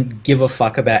 He didn't give a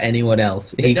fuck about anyone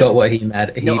else. He got what he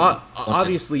mattered.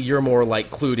 Obviously, you're more,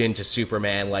 like, clued into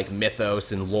Superman, like,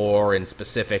 mythos and lore and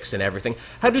specifics and everything.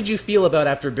 How did you feel about,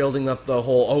 after building up the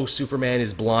whole, Superman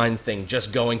is blind thing,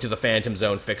 just going to the Phantom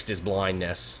Zone fixed his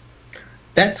blindness?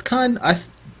 That's kind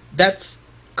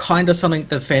of something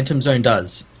the Phantom Zone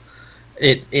does.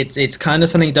 It's kind of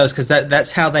something it does, because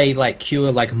that's how they like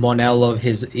cure like Mon-El of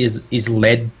his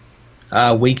lead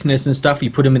weakness and stuff.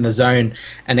 You put him in the zone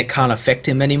and it can't affect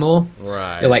him anymore.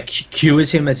 Right. It like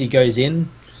cures him as he goes in,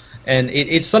 and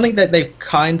it's something that they've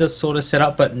kind of sort of set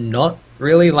up, but not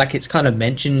really. Like, it's kind of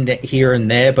mentioned here and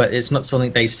there, but it's not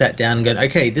something they've sat down and gone,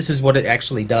 okay, this is what it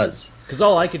actually does. Because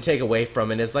all I could take away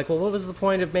from it is like, well, what was the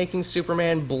point of making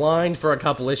Superman blind for a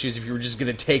couple issues if you were just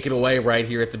going to take it away right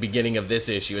here at the beginning of this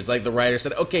issue? It's like the writer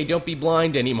said, okay, don't be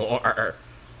blind anymore.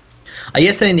 I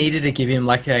guess they needed to give him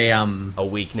like a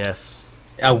weakness.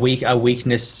 a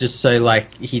weakness just so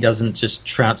like he doesn't just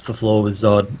trounce the floor with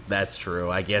Zod. That's true,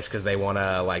 I guess, because they want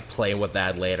to like play with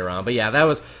that later on. But yeah,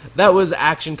 that was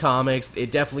Action Comics.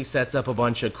 It definitely sets up a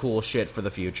bunch of cool shit for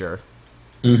the future.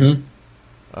 Mm-hmm.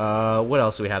 What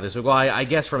else do we have this week? Well, I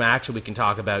guess from Action we can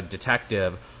talk about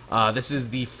Detective. This is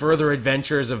the further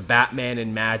adventures of Batman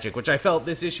and Magic, which I felt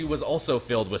this issue was also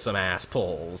filled with some ass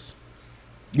pulls.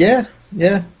 Yeah,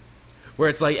 yeah. Where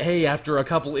it's like, hey, after a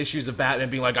couple issues of Batman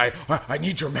being like, I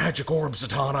need your magic orb,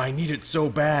 Zatanna, I need it so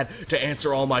bad to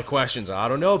answer all my questions. I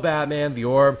don't know, Batman, the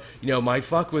orb, might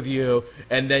fuck with you.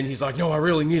 And then he's like, no, I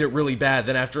really need it really bad.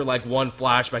 Then after, like, one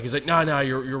flashback, he's like, no,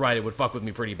 you're right, it would fuck with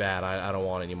me pretty bad. I don't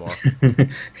want it anymore.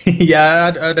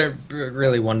 Yeah, I don't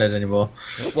really want it anymore.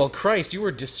 Well, Christ, you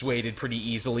were dissuaded pretty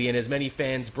easily, and as many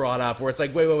fans brought up, where it's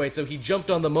like, wait, so he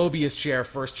jumped on the Mobius chair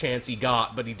first chance he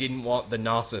got, but he didn't want the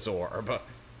Gnosis orb.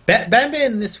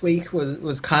 Batman this week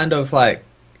was kind of like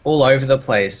all over the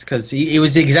place because he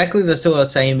was exactly the sort of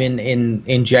same in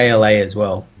JLA as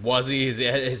well. Was he?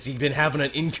 Has he been having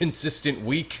an inconsistent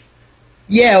week?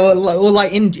 Yeah, well,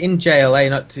 like in JLA,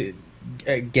 not to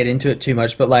get into it too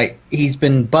much, but like he's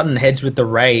been butting heads with the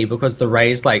Ray because the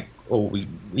Ray's like, we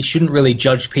shouldn't really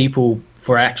judge people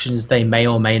for actions they may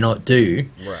or may not do.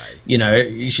 Right.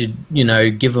 You should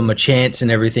give them a chance and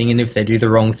everything, and if they do the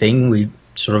wrong thing, we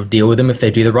sort of deal with them. If they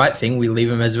do the right thing, we leave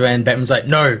them as well. And Batman's like,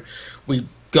 no, we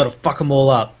got to fuck them all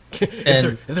up.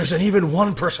 And if there's an even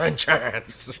 1%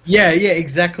 chance. Yeah,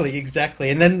 exactly.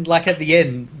 And then, like at the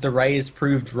end, the Ray is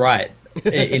proved right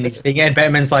in his thing, and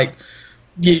Batman's like,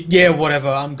 yeah, whatever,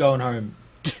 I'm going home.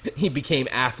 He became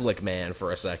Affleck Man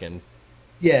for a second.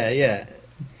 Yeah.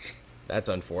 That's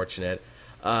unfortunate.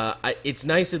 It's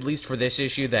nice, at least for this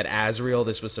issue, that Azrael,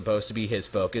 this was supposed to be his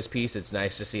focus piece. It's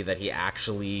nice to see that he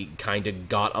actually kind of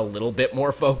got a little bit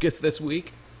more focus this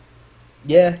week.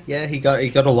 Yeah, he got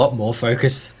a lot more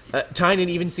focus. Tynan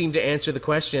even seemed to answer the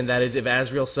question, that is, if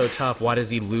Azrael's so tough, why does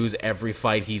he lose every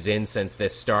fight he's in since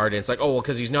this started? And it's like,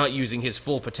 because he's not using his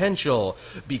full potential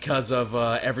because of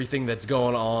everything that's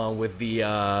going on with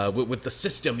the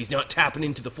system. He's not tapping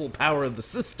into the full power of the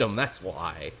system, that's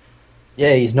why.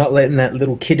 Yeah, he's not letting that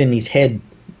little kid in his head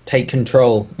take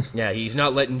control. Yeah, he's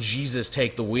not letting Jesus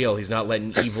take the wheel. He's not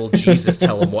letting evil Jesus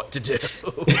tell him what to do.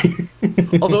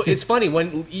 Although, it's funny,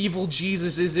 when evil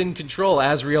Jesus is in control,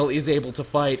 Azrael is able to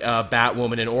fight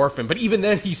Batwoman and Orphan, but even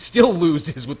then he still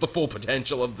loses with the full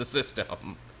potential of the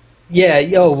system. Yeah,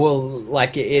 well,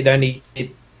 like, it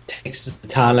takes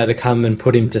Zatanna to come and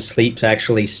put him to sleep to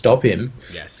actually stop him.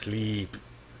 Yeah, sleep.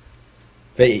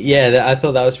 But yeah, I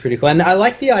thought that was pretty cool. And I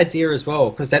like the idea as well,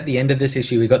 because at the end of this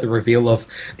issue, we got the reveal of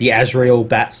the Azrael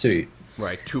Batsuit.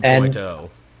 Right, 2.0.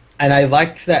 And I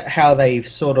like that how they've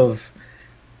kind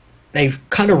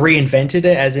of reinvented it,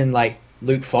 as in, like,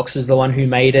 Luke Fox is the one who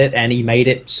made it, and he made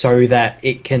it so that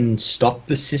it can stop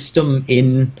the system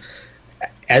in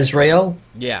Azrael.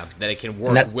 Yeah, that it can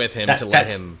work with him to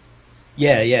let him...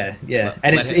 Yeah.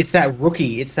 And it's that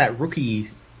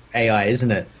rookie AI,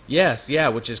 isn't it? Yes, yeah,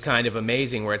 which is kind of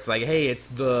amazing, where it's like, hey, it's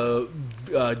the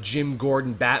Jim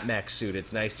Gordon Batmech suit.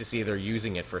 It's nice to see they're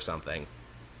using it for something.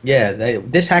 Yeah,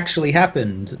 this actually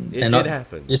happened. It did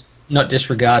happen. Just not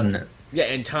disregarding it. Yeah,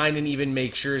 and Tynan even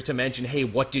makes sure to mention, hey,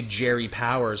 what did Jerry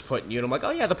Powers put in you? And I'm like,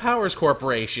 oh yeah, the Powers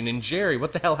Corporation. And Jerry,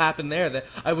 what the hell happened there? That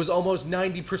I was almost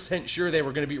 90% sure they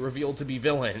were going to be revealed to be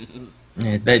villains.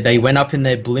 Yeah, they went up in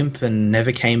their blimp and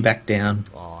never came back down.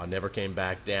 Oh, never came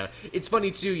back down. It's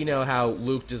funny, too, how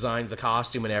Luke designed the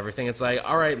costume and everything. It's like,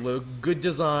 all right, Luke, good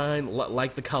design,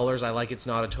 like the colors. I like it's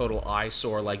not a total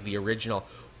eyesore like the original.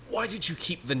 Why did you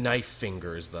keep the knife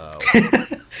fingers, though?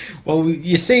 Well,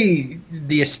 you see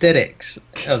the aesthetics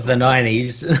of the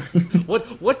 90s.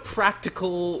 What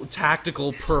practical,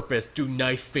 tactical purpose do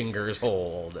knife fingers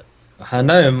hold? I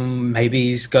know, maybe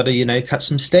he's got to, cut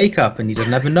some steak up and he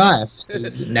doesn't have a knife. So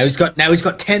now he's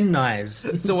got 10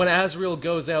 knives. So when Azrael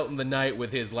goes out in the night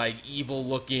with his,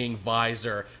 evil-looking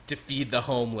visor to feed the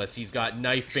homeless, he's got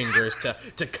knife fingers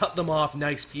to cut them off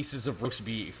nice pieces of roast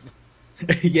beef.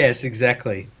 Yes,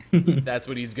 exactly. That's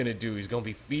what he's going to do. He's going to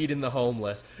be feeding the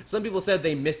homeless. Some people said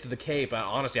they missed the cape.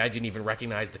 Honestly, I didn't even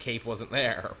recognize the cape wasn't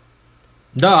there.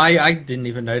 No, I didn't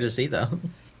even notice either.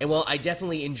 And well, I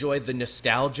definitely enjoyed the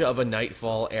nostalgia of a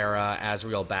Nightfall era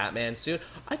Azrael Batman suit.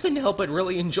 I couldn't help but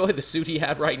really enjoy the suit he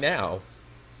had right now.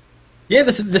 Yeah,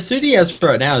 the suit he has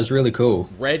right now is really cool.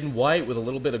 Red and white with a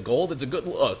little bit of gold. It's a good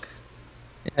look.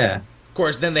 Yeah. Of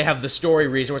course, then they have the story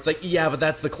reason where it's like, yeah, but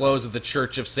that's the close of the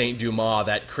Church of St. Dumas,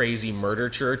 that crazy murder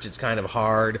church. It's kind of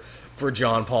hard for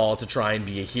John Paul to try and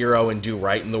be a hero and do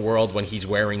right in the world when he's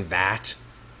wearing that.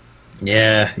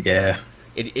 Yeah.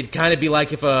 It'd kind of be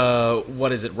like if a,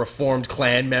 reformed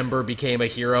Klan member became a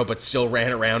hero but still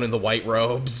ran around in the white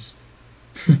robes.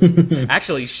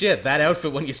 Actually, shit, that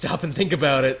outfit, when you stop and think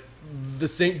about it, the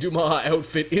Saint Dumas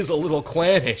outfit is a little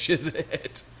clannish, isn't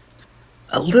it?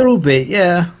 A little bit,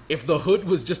 yeah. If the hood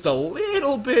was just a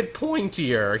little bit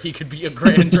pointier, he could be a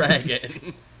Grand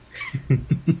Dragon.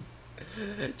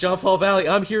 John Paul Valley,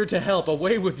 I'm here to help.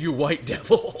 Away with you, White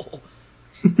Devil.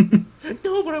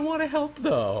 No, but I want to help,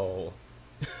 though.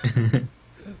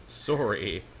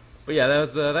 Sorry. But yeah,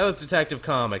 that was Detective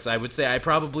Comics. I would say I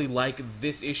probably like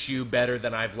this issue better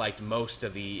than I've liked most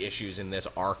of the issues in this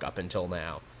arc up until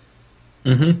now.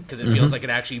 Because it feels like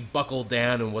it actually buckled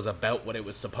down and was about what it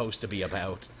was supposed to be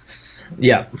about.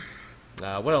 Yeah.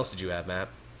 What else did you have, Matt?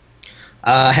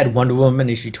 I had Wonder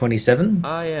Woman issue 27.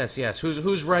 Ah, yes.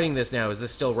 Who's writing this now? Is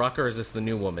this still Rucker, or is this the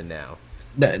new woman now?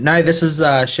 No, this is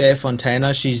Shea Fontana.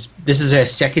 This is her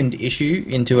second issue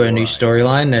into her new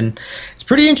storyline, and it's a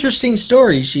pretty interesting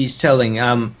story she's telling.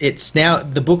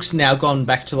 The book's now gone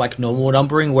back to like normal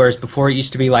numbering, whereas before it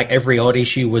used to be like every odd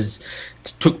issue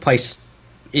took place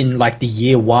in like the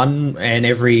year one, and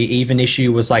every even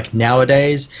issue was like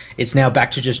nowadays. It's now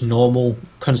back to just normal,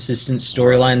 consistent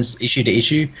storylines issue to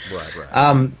issue.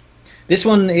 Right. This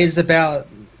one is about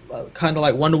kind of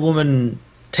like Wonder Woman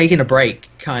taking a break,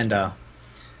 kind of.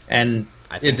 And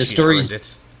I think the story's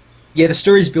the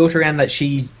story's built around that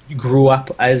she grew up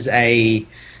as a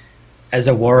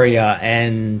warrior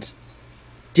and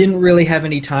didn't really have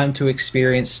any time to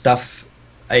experience stuff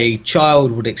a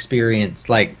child would experience,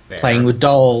 like playing with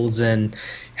dolls and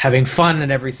having fun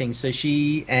and everything. So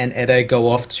she and Etta go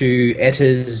off to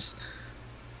Etta's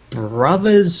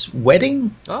brother's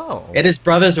wedding. Oh, Etta's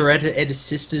brother's or Etta's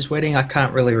sister's wedding. I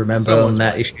can't really remember Someone's on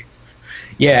that wedding. issue.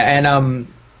 Yeah, and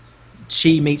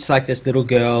she meets like this little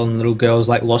girl, and the little girl's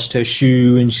like lost her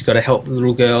shoe, and she's got to help the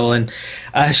little girl, and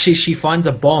she finds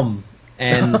a bomb,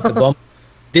 and the bomb.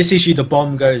 This issue, the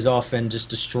bomb goes off and just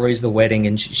destroys the wedding,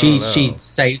 and she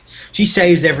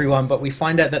saves everyone. But we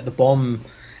find out that the bomb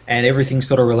and everything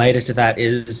sort of related to that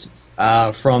is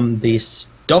from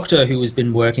this doctor who has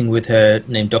been working with her,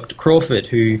 named Dr. Crawford,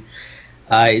 who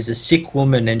is a sick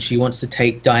woman, and she wants to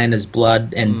take Diana's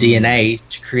blood and DNA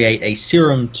to create a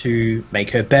serum to make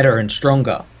her better and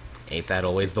stronger. Ain't that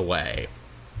always the way?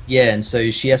 Yeah, and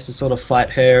so she has to sort of fight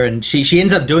her, and she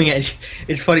ends up doing it.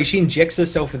 It's funny, she injects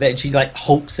herself with that, and she like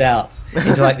hulks out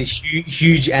into like this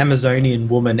huge Amazonian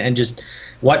woman and just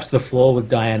wipes the floor with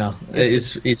Diana.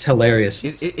 It's hilarious.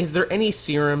 Is there any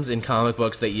serums in comic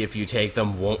books that if you take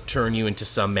them won't turn you into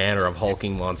some manner of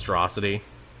hulking monstrosity?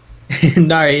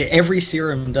 No, every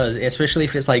serum does, especially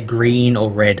if it's like green or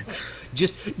red.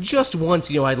 Just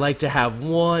once, I'd like to have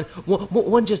one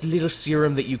just little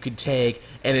serum that you could take,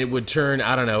 and it would turn,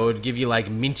 I don't know, it would give you like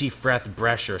minty fresh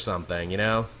breath or something,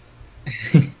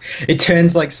 It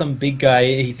turns like some big guy,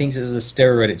 he thinks it's a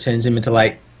steroid, it turns him into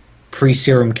like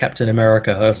pre-serum Captain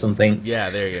America or something. Yeah,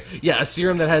 there you go. Yeah, a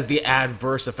serum that has the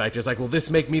adverse effect. It's like, will this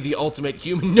make me the ultimate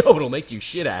human? No, it'll make you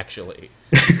shit, actually.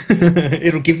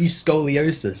 It'll give you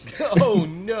scoliosis. Oh,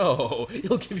 no.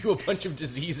 It'll give you a bunch of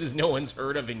diseases no one's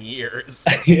heard of in years.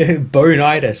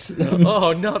 Bonitis.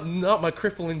 Oh, not my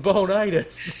crippling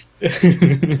bonitis.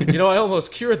 I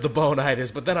almost cured the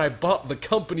bonitis, but then I bought the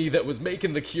company that was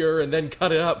making the cure and then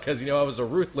cut it up because, I was a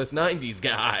ruthless 90s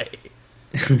guy.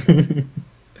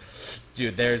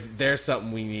 Dude, there's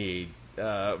something we need.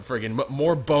 Friggin'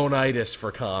 more bonitis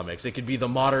for comics. It could be the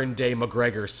modern day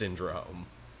McGregor syndrome.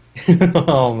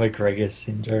 Oh, McGregor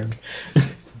syndrome.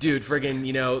 Dude,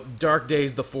 friggin', Dark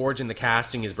Days, the Forge, and the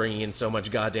casting is bringing in so much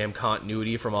goddamn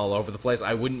continuity from all over the place.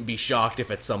 I wouldn't be shocked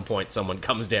if at some point someone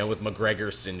comes down with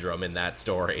McGregor syndrome in that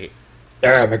story.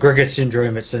 McGregor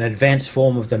syndrome, it's an advanced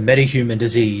form of the metahuman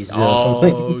disease or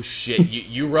something. Oh, shit.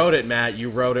 You wrote it, Matt. You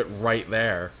wrote it right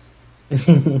there.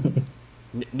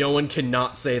 No one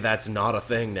cannot say that's not a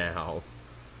thing now.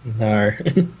 No.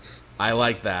 I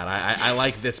like that. I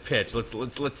like this pitch.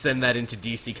 Let's send that into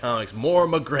DC Comics. More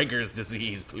McGregor's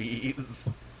disease, please.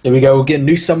 There we go. We'll get a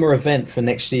new summer event for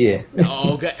next year.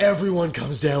 Oh, God, everyone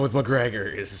comes down with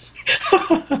McGregor's.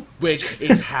 Which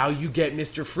is how you get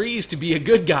Mr. Freeze to be a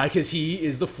good guy, because he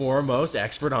is the foremost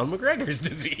expert on McGregor's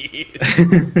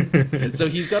disease. So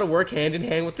he's got to work hand in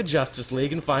hand with the Justice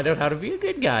League and find out how to be a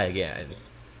good guy again.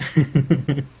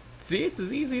 See, it's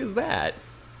as easy as that.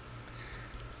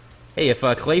 Hey, if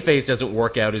Clayface doesn't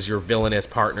work out as your villainous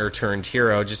partner turned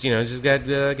hero, just get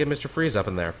Mr. Freeze up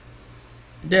in there.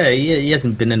 Yeah, he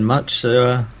hasn't been in much,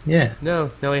 so, yeah. No,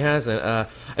 he hasn't. I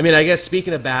guess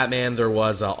speaking of Batman, there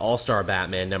was All-Star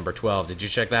Batman number 12. Did you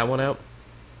check that one out?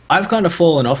 I've kind of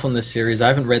fallen off on this series. I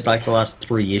haven't read like the last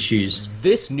 3 issues.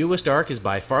 This newest arc is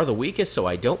by far the weakest, so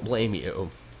I don't blame you.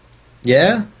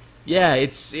 Yeah? Yeah,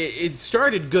 it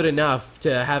started good enough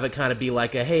to have it kind of be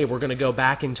like a, hey, we're going to go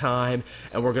back in time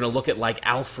and we're going to look at like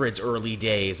Alfred's early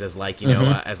days as like, you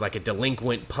know, as like a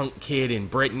delinquent punk kid in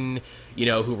Britain, you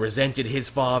know, who resented his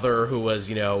father, who was,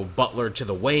 you know, butler to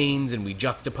the Waynes, and we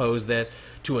juxtapose this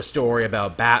to a story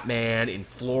about Batman in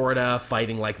Florida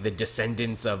fighting like the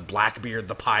descendants of Blackbeard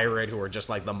the pirate, who are just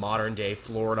like the modern day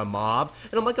Florida mob.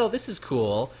 And I'm like, oh, this is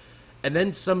cool. And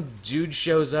then some dude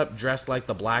shows up dressed like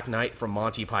the Black Knight from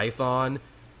Monty Python,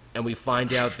 and we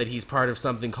find out that he's part of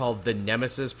something called the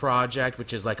Nemesis Project,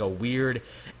 which is like a weird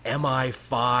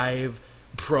MI5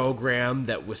 program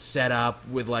that was set up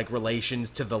with like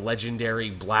relations to the legendary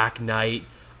Black Knight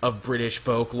of British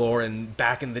folklore. And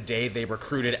back in the day, they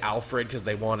recruited Alfred because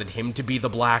they wanted him to be the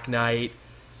Black Knight.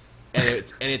 And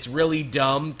it's really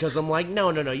dumb, because I'm like, no,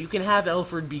 you can have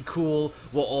Alfred be cool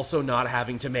while also not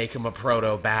having to make him a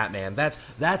proto-Batman.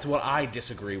 That's what I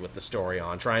disagree with the story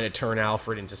on, trying to turn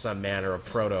Alfred into some manner of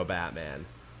proto-Batman.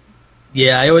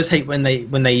 Yeah, I always hate when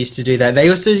they used to do that. They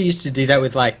also used to do that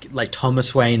with like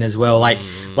Thomas Wayne as well,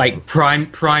 like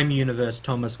Prime Universe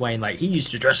Thomas Wayne. Like, he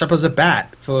used to dress up as a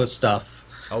bat for stuff.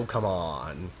 Oh, come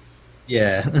on.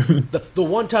 Yeah. The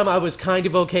one time I was kind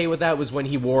of okay with that was when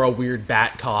he wore a weird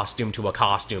bat costume to a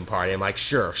costume party. I'm like,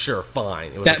 sure,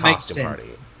 fine. It was a costume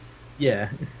party. Yeah.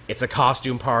 It's a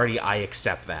costume party. I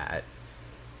accept that.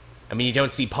 I mean, you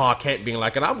don't see Pa Kent being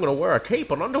like, and I'm going to wear a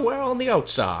cape and underwear on the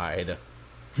outside.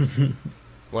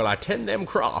 Well, I tend them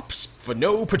crops for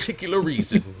no particular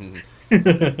reason.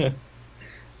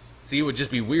 See, it would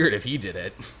just be weird if he did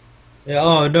it.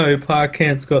 Oh no, Pa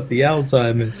Kent's got the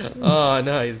Alzheimer's. Oh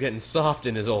no, he's getting soft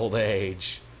in his old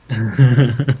age.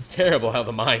 It's terrible how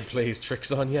the mind plays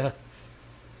tricks on you.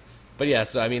 But yeah,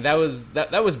 so I mean, that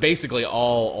was basically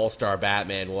all All-Star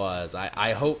Batman was.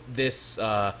 I hope this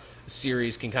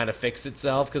series can kind of fix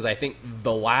itself, because I think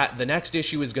the next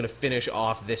issue is going to finish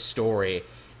off this story,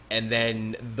 and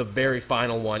then the very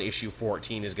final one, issue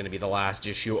 14, is going to be the last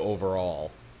issue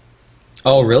overall.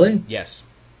 Oh really? Yes.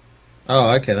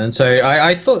 Oh, okay then. So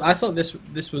I thought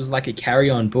this was like a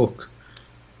carry-on book.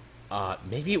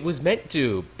 Maybe it was meant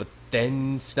to, but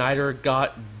then Snyder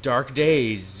got Dark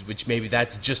Days, which maybe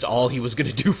that's just all he was going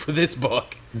to do for this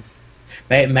book.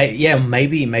 Maybe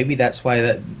that's why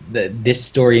that this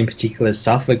story in particular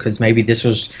suffered, because maybe this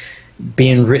was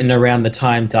being written around the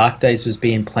time Dark Days was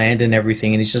being planned and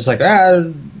everything, and he's just like,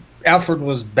 Alfred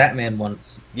was Batman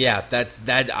once. Yeah,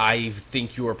 that. I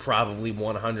think you are probably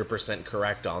 100%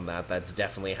 correct on that. That's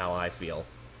definitely how I feel.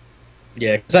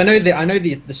 Yeah, because I know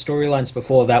the storylines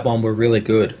before that one were really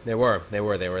good. They were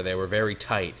very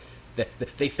tight.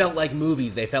 They felt like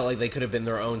movies. They felt like they could have been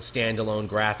their own standalone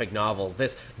graphic novels.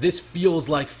 This feels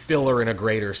like filler in a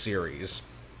greater series.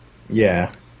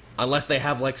 Yeah. Unless they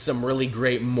have like some really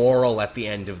great moral at the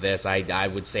end of this, I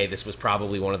would say this was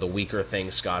probably one of the weaker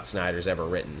things Scott Snyder's ever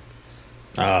written.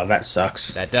 Oh, that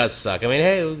sucks. That does suck. I mean,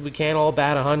 hey, we can't all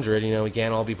bat 100. You know, we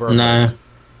can't all be perfect.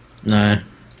 No.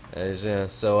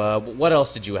 So, what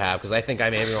else did you have? Because I think I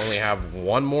maybe only have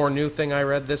one more new thing I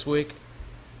read this week.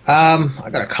 I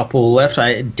got a couple left.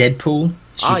 Deadpool,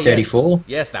 issue 34.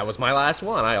 Yes, that was my last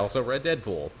one. I also read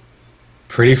Deadpool.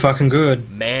 Pretty fucking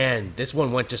good. Man, this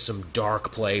one went to some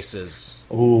dark places.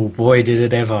 Oh boy, did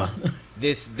it ever.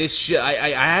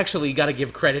 I actually got to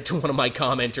give credit to one of my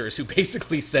commenters who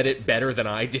basically said it better than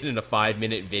I did in a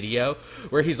 5-minute video,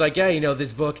 where he's like, yeah, you know,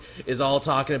 this book is all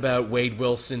talking about Wade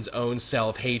Wilson's own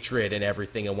self-hatred and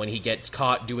everything, and when he gets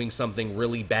caught doing something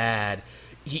really bad,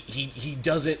 he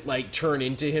doesn't, like, turn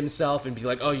into himself and be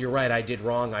like, oh, you're right, I did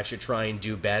wrong, I should try and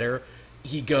do better.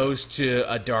 He goes to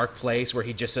a dark place where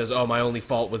he just says, oh, my only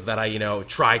fault was that I, you know,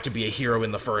 tried to be a hero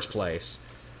in the first place.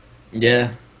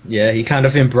 Yeah, he kind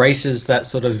of embraces that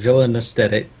sort of villain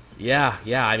aesthetic. Yeah,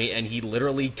 I mean, and he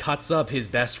literally cuts up his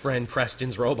best friend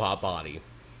Preston's robot body.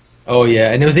 Oh,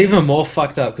 yeah, and it was even more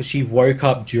fucked up because she woke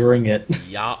up during it.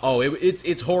 Yeah,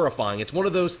 it's horrifying. It's one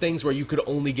of those things where you could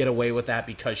only get away with that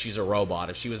because she's a robot.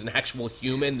 If she was an actual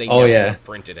human, they never would have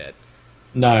printed it.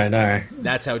 No.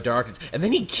 That's how dark it is. And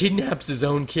then he kidnaps his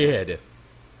own kid.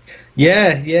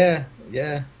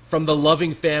 Yeah. From the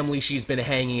loving family she's been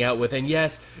hanging out with. And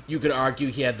yes, you could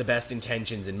argue he had the best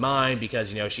intentions in mind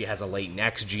because, you know, she has a latent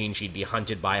X gene, she'd be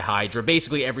hunted by Hydra.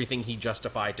 Basically everything he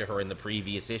justified to her in the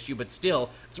previous issue, but still,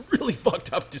 it's really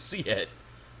fucked up to see it.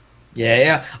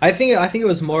 Yeah. I think it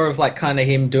was more of, like, kind of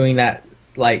him doing that,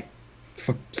 like,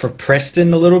 for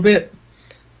Preston a little bit.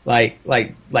 Like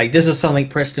this is something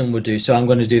Preston would do, so I'm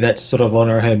going to do that to sort of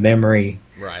honor her memory.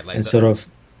 Right. Like and sort of...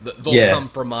 They'll come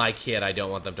for my kid. I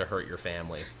don't want them to hurt your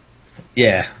family.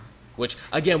 Yeah. Which,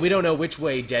 again, we don't know which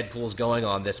way Deadpool's going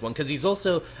on this one, because he's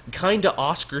also kind of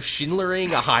Oscar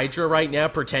Schindlering a Hydra right now,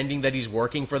 pretending that he's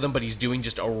working for them, but he's doing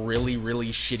just a really,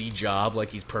 really shitty job, like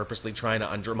he's purposely trying to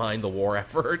undermine the war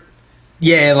effort.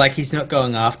 Yeah, like he's not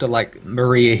going after, like,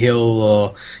 Maria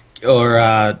Hill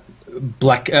or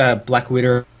Black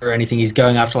Widow or anything. He's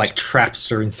going after, like,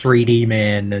 Trapster and 3D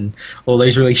Man and all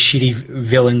those really shitty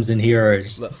villains and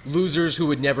heroes. Losers who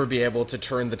would never be able to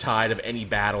turn the tide of any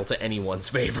battle to anyone's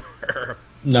favor.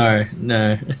 No.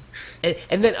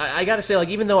 And then I gotta say, like,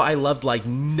 even though I loved, like,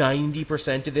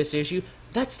 90% of this issue,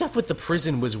 that stuff with the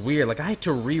prison was weird. Like, I had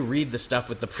to reread the stuff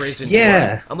with the prison.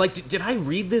 Yeah. I'm like, did I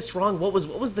read this wrong? What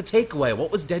was the takeaway?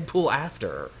 What was Deadpool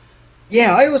after?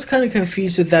 Yeah, I was kind of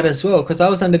confused with that as well, because I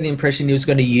was under the impression he was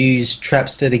going to use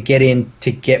Trapster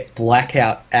to get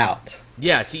Blackout out.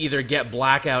 Yeah, to either get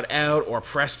Blackout out, or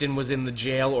Preston was in the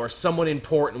jail, or someone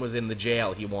important was in the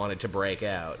jail he wanted to break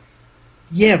out.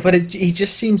 Yeah, but he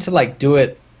just seemed to, like, do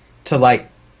it to, like,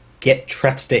 get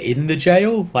Trapster in the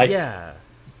jail. Like, yeah.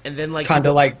 And then, like... kind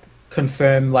of, like,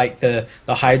 confirm, like, the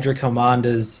Hydra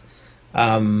commander's,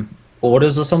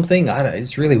 orders or something. I don't know,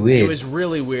 it's really weird. It was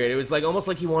really weird. It was like almost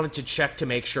like he wanted to check to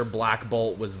make sure Black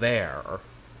Bolt was there.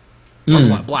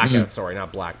 Blackout, sorry,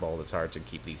 not Black Bolt. It's hard to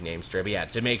keep these names straight. But yeah,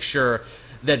 to make sure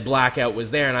that Blackout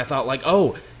was there. And I thought, like,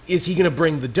 oh, is he going to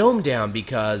bring the dome down?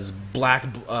 Because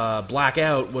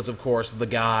Blackout was, of course, the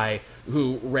guy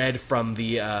who read from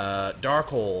the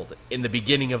Darkhold in the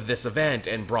beginning of this event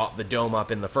and brought the dome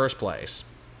up in the first place.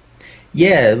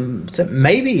 Yeah, so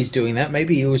maybe he's doing that.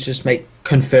 Maybe he was just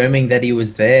confirming that he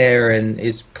was there and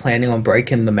is planning on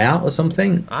breaking them out or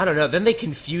something. I don't know. Then they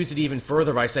confuse it even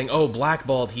further by saying, oh, Black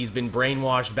Bolt, he's been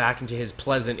brainwashed back into his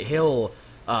Pleasant Hill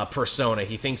persona.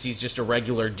 He thinks he's just a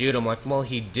regular dude. I'm like, well,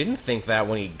 he didn't think that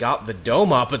when he got the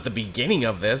dome up at the beginning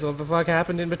of this. What the fuck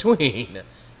happened in between?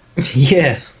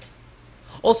 Yeah.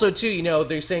 Also, too, you know,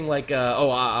 they're saying, like,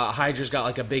 Hydra's got,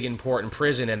 like, a big, important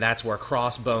prison, and that's where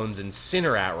Crossbones and Sin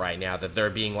are at right now, that they're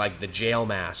being, like, the jail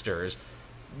masters.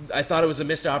 I thought it was a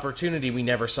missed opportunity. We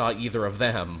never saw either of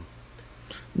them.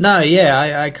 No,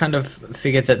 yeah, I kind of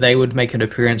figured that they would make an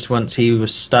appearance once he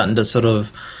was starting to sort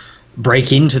of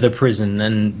break into the prison,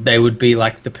 and they would be,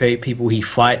 like, the people he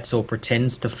fights or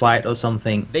pretends to fight or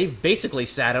something. They've basically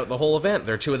sat out the whole event.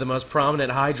 They're two of the most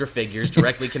prominent Hydra figures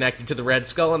directly connected to the Red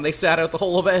Skull, and they sat out the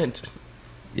whole event.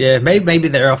 Yeah, maybe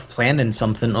they're off planning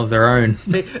something of their own.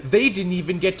 They didn't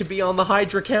even get to be on the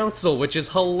Hydra Council, which is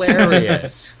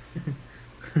hilarious.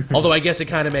 Although I guess it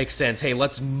kind of makes sense. Hey,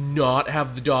 let's not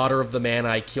have the daughter of the man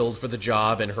I killed for the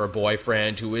job and her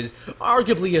boyfriend, who is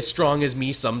arguably as strong as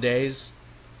me some days.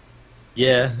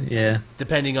 Yeah.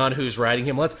 Depending on who's writing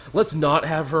him. Let's not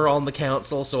have her on the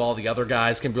council so all the other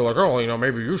guys can be like, oh, you know,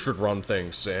 maybe you should run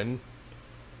things, Sin.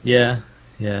 Yeah.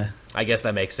 I guess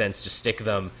that makes sense to stick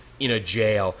them in a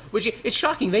jail. Which, it's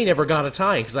shocking they never got a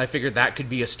tie, because I figured that could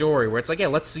be a story where it's like, yeah,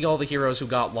 let's see all the heroes who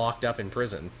got locked up in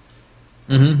prison.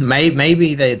 Mm-hmm.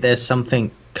 Maybe there's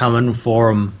something coming for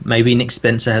them. Maybe Nick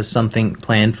Spencer has something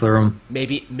planned for them.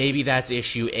 Maybe that's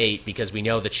issue 8, because we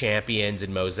know the Champions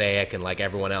and Mosaic and, like,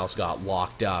 everyone else got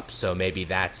locked up, so maybe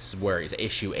that's where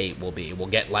issue 8 will be. We'll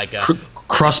get, like, a...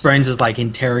 Crossbones is, like,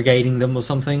 interrogating them or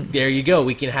something. There you go.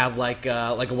 We can have, like,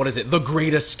 what is it? The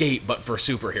Great Escape, but for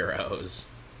superheroes.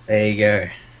 There you go.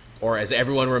 Or, as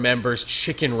everyone remembers,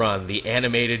 Chicken Run, the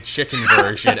animated chicken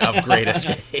version of Great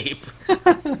Escape.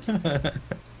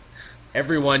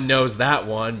 Everyone knows that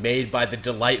one, made by the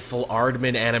delightful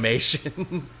Aardman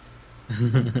Animation.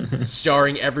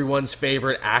 Starring everyone's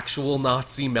favorite actual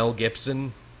Nazi Mel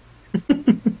Gibson.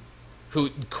 Who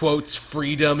quotes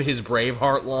freedom, his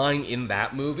Braveheart line, in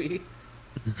that movie.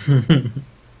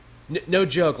 No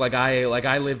joke, like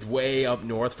I lived way up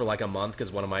north for like a month because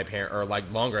one of my parents, or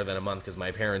like longer than a month because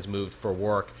my parents moved for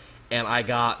work, and I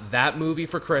got that movie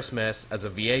for Christmas as a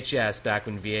VHS back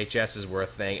when VHSs were a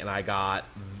thing, and I got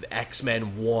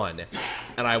X-Men 1,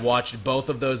 and I watched both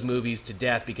of those movies to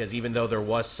death because even though there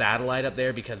was satellite up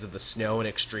there because of the snow and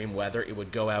extreme weather, it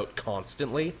would go out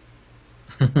constantly.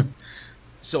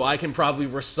 So I can probably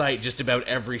recite just about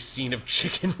every scene of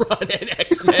Chicken Run and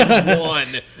X-Men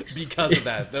 1 because of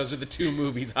that. Those are the two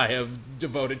movies I have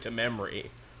devoted to memory.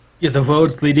 You're the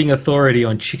world's leading authority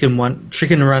on Chicken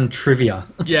Run trivia.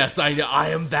 Yes, I know. I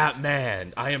am that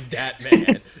man. I am that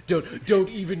man. Don't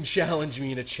even challenge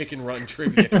me in a Chicken Run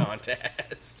trivia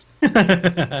contest.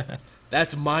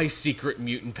 That's my secret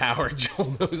mutant power.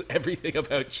 Joel knows everything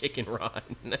about Chicken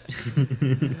Run.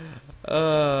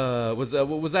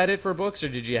 Was that it for books, or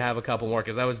did you have a couple more?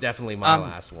 Because that was definitely my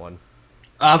last one.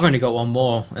 I've only got one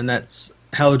more, and that's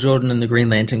Hal Jordan and the Green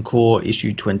Lantern Corps,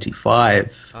 issue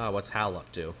 25. What's Hal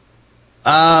up to?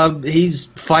 He's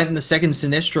fighting the Second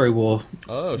Sinestro War.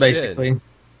 Oh, basically. Shit.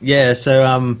 Yeah,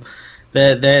 so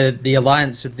the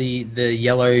alliance with the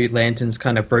Yellow Lanterns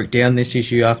kind of broke down this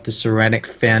issue after Saranic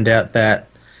found out that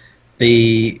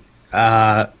the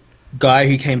guy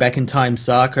who came back in time,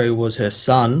 Sarko, was her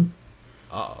son.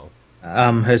 Uh-oh.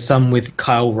 Her son with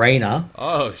Kyle Rayner.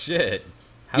 Oh, shit.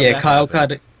 Kyle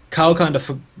kind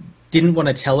of didn't want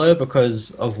to tell her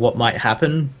because of what might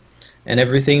happen and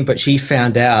everything, but she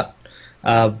found out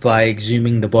by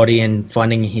exhuming the body and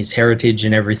finding his heritage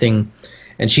and everything,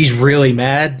 and she's really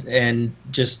mad and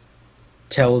just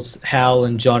tells Hal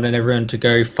and John and everyone to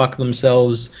go fuck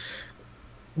themselves.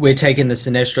 We're taking the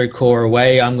Sinestro Corps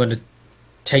away. I'm going to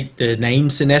take the name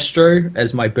Sinestro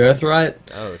as my birthright.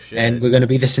 Oh, shit. And we're going to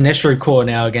be the Sinestro Corps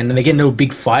now again. And they get into a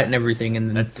big fight and everything.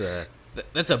 And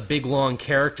That's a big, long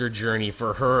character journey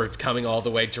for her, coming all the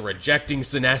way to rejecting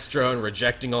Sinestro and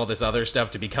rejecting all this other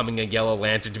stuff to becoming a Yellow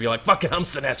Lantern, to be like, fuck it, I'm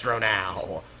Sinestro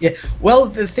now. Yeah, well,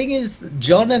 the thing is,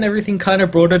 John and everything kind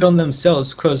of brought it on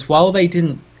themselves, because while they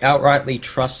didn't outrightly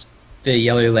trust the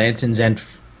Yellow Lanterns, and,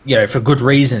 for good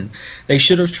reason, they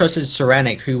should have trusted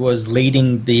Saranic, who was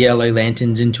leading the Yellow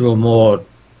Lanterns into a more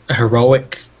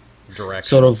heroic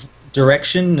sort of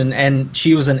direction, and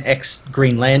she was an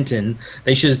ex-Green Lantern.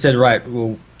 They should have said, right,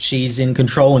 well, she's in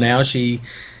control now, she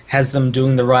has them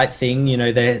doing the right thing,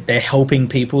 they're helping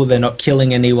people, they're not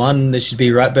killing anyone, this should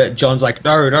be right. But John's like,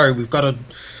 no, we've got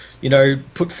to,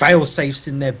 put fail-safes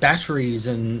in their batteries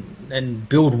and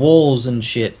build walls and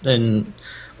shit, and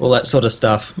all that sort of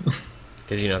stuff.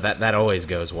 Because, that always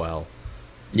goes well.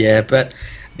 Yeah, but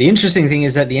the interesting thing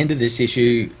is, at the end of this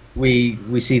issue, we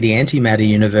see the antimatter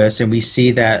universe, and we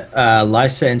see that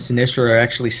Lysa and Sinestro are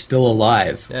actually still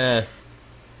alive.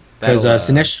 Because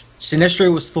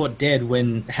Sinestro was thought dead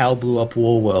when Hal blew up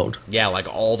Warworld. Yeah, like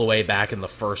all the way back in the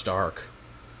first arc.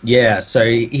 Yeah, so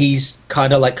he's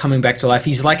kind of like coming back to life.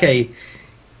 He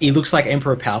looks like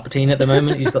Emperor Palpatine at the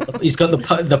moment. He's got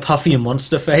the puffy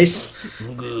monster face.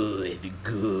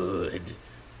 Good.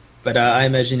 But I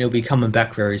imagine he'll be coming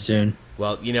back very soon.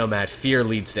 Well, Matt, fear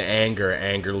leads to anger,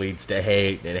 anger leads to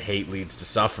hate, and hate leads to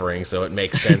suffering, so it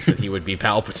makes sense that he would be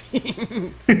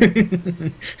Palpatine.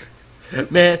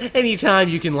 Man, anytime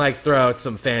you can, throw out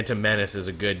some Phantom Menace is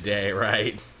a good day,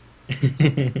 right?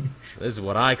 This is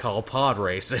what I call pod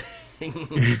racing.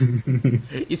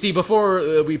 You see,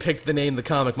 before we picked the name The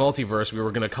Comic Multiverse, we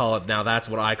were going to call it, now that's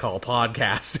what I call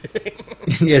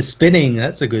podcasting. Yeah, spinning,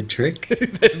 that's a good trick.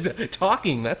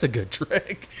 Talking, that's a good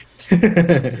trick.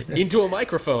 Into a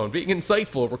microphone, being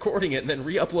insightful, recording it, and then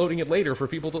re-uploading it later for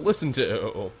people to listen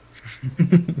to.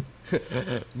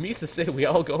 Misa say we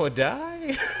all gonna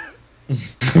die?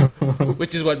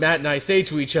 Which is what Matt and I say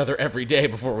to each other every day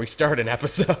before we start an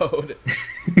episode.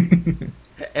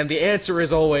 And the answer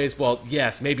is always, well,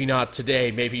 yes, maybe not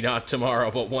today, maybe not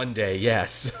tomorrow, but one day,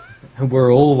 yes.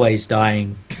 We're always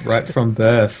dying, right from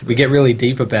birth. We get really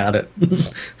deep about it.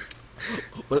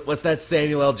 What's that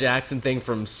Samuel L. Jackson thing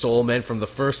from Soul Men? From the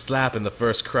first slap and the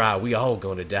first cry, we all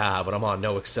gonna die, but I'm on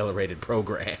no accelerated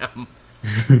program.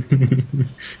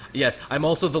 Yes, I'm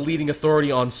also the leading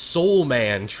authority on Soul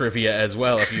Man trivia as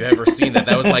well, if you've ever seen that.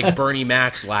 That was like Bernie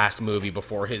Mac's last movie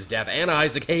before his death, and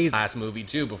Isaac Hayes' last movie,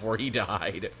 too, before he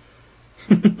died.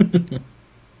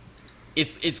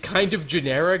 It's kind of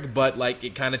generic, but,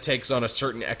 it kind of takes on a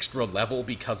certain extra level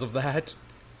because of that.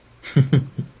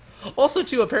 Also,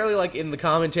 too, apparently, in the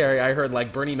commentary, I heard,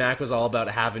 Bernie Mac was all about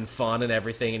having fun and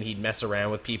everything, and he'd mess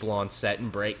around with people on set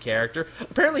and break character.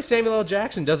 Apparently, Samuel L.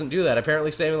 Jackson doesn't do that.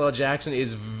 Apparently, Samuel L. Jackson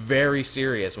is very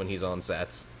serious when he's on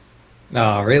sets.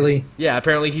 Oh, really? Yeah,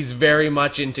 apparently he's very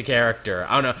much into character.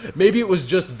 I don't know. Maybe it was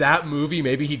just that movie.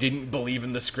 Maybe he didn't believe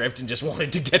in the script and just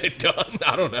wanted to get it done.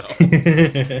 I don't know.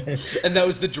 And that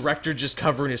was the director just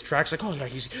covering his tracks. Oh, yeah,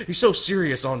 he's so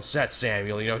serious on set,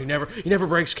 Samuel. He never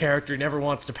breaks character. He never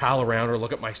wants to pal around or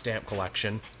look at my stamp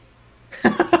collection.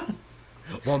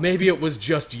 Well, maybe it was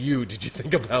just you. Did you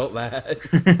think about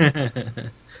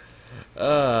that?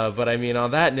 But I mean,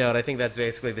 on that note, I think that's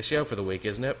basically the show for the week,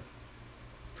 isn't it?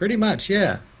 Pretty much,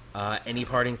 yeah. Any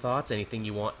parting thoughts? Anything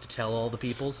you want to tell all the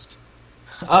peoples?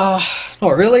 Not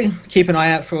really. Keep an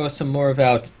eye out for some more of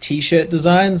our t-shirt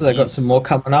designs. I got some more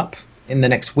coming up in the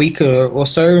next week or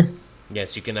so.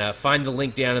 Yes, you can find the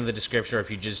link down in the description, or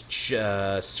if you just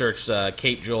search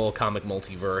Cape Joel Comic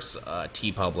Multiverse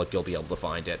TeePublic, you'll be able to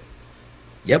find it.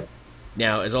 Yep.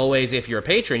 Now, as always, if you're a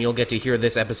patron, you'll get to hear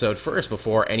this episode first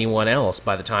before anyone else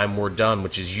by the time we're done,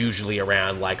 which is usually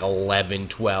around 11,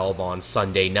 12 on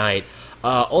Sunday night.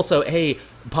 Also, hey,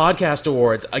 Podcast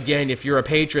Awards, again, if you're a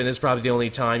patron, this is probably the only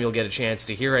time you'll get a chance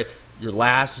to hear it. Your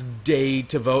last day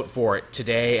to vote for it,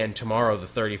 today and tomorrow, the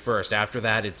 31st. After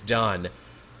that, it's done.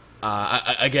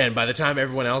 Again, by the time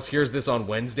everyone else hears this on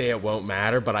Wednesday, it won't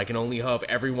matter, but I can only hope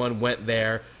everyone went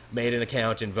there, made an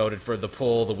account, and voted for the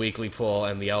poll, the weekly poll,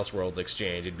 and the Elseworlds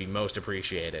exchange. It'd be most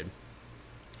appreciated.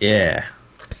 Yeah.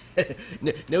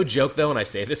 No joke, though, and I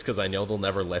say this because I know they'll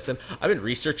never listen. I've been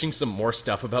researching some more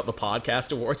stuff about the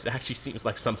Podcast Awards. It actually seems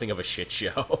like something of a shit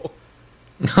show.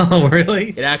 Oh, really?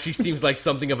 It actually seems like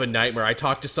something of a nightmare. I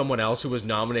talked to someone else who was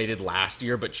nominated last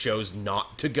year but chose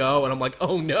not to go, and I'm like,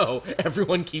 oh no,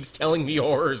 everyone keeps telling me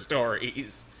horror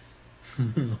stories.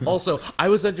 Also, I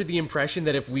was under the impression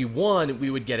that if we won,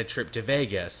 we would get a trip to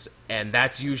Vegas, and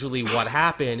that's usually what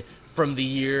happened from the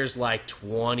years like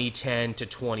 2010 to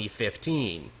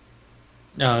 2015.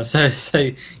 No, so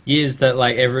years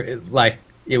that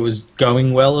it was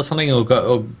going well or something,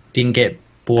 or didn't get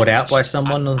bought out by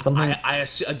someone or something.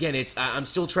 I'm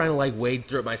still trying to wade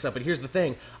through it myself. But here's the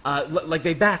thing: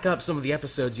 they back up some of the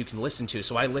episodes you can listen to.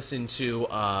 So I listened to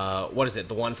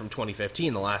the one from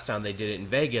 2015, the last time they did it in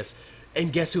Vegas,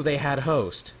 and guess who they had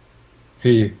host?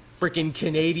 Who? Freaking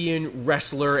Canadian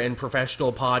wrestler and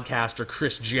professional podcaster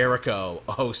Chris Jericho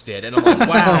hosted, and I'm like,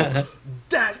 wow,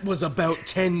 that was about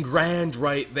 10 grand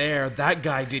right there. That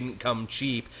guy didn't come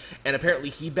cheap, and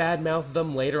apparently he badmouthed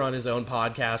them later on his own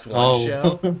podcast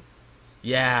show.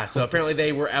 Yeah, so apparently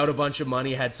they were out a bunch of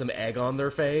money, had some egg on their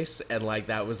face, and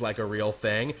that was a real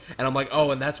thing. And I'm like,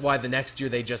 oh, and that's why the next year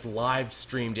they just live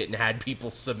streamed it and had people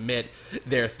submit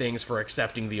their things for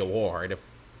accepting the award.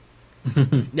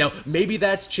 Now, maybe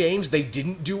that's changed. They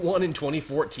didn't do one in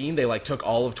 2014. They took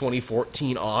all of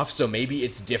 2014 off, so maybe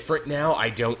it's different now. I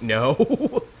don't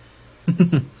know.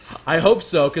 I hope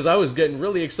so, because I was getting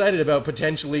really excited about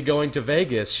potentially going to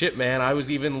Vegas. Shit, man, I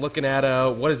was even looking at,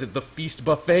 the Feast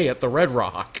Buffet at the Red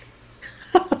Rock.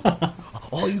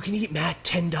 All you can eat, Matt,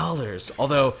 $10.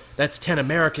 Although, that's 10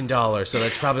 American dollars, so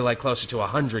that's probably closer to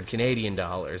 100 Canadian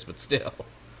dollars, but still.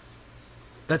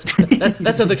 That's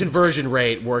how the conversion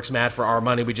rate works, Matt, for our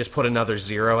money. We just put another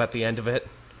zero at the end of it.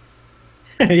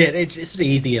 Yeah, it's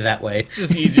easier that way. It's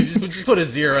just easier. Just put a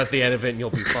zero at the end of it and you'll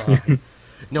be fine.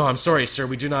 No, I'm sorry, sir.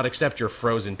 We do not accept your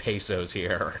frozen pesos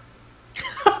here.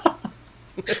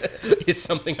 Is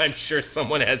something I'm sure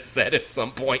someone has said at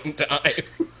some point in time.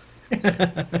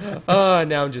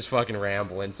 Now I'm just fucking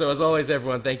rambling. So as always,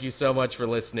 everyone, thank you so much for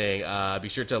listening. Be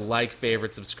sure to like,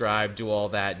 favorite, subscribe, do all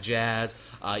that jazz.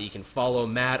 You can follow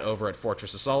Matt over at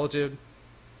Fortress of Solitude.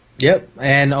 Yep,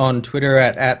 and on Twitter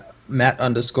at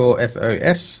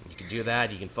Matt_FOS. You can do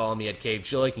that. You can follow me at Cave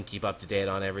Chill. You can keep up to date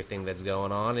on everything that's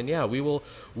going on. And yeah, we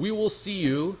will see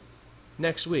you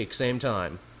next week, same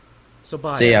time. So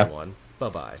bye, everyone.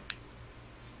 Bye-bye.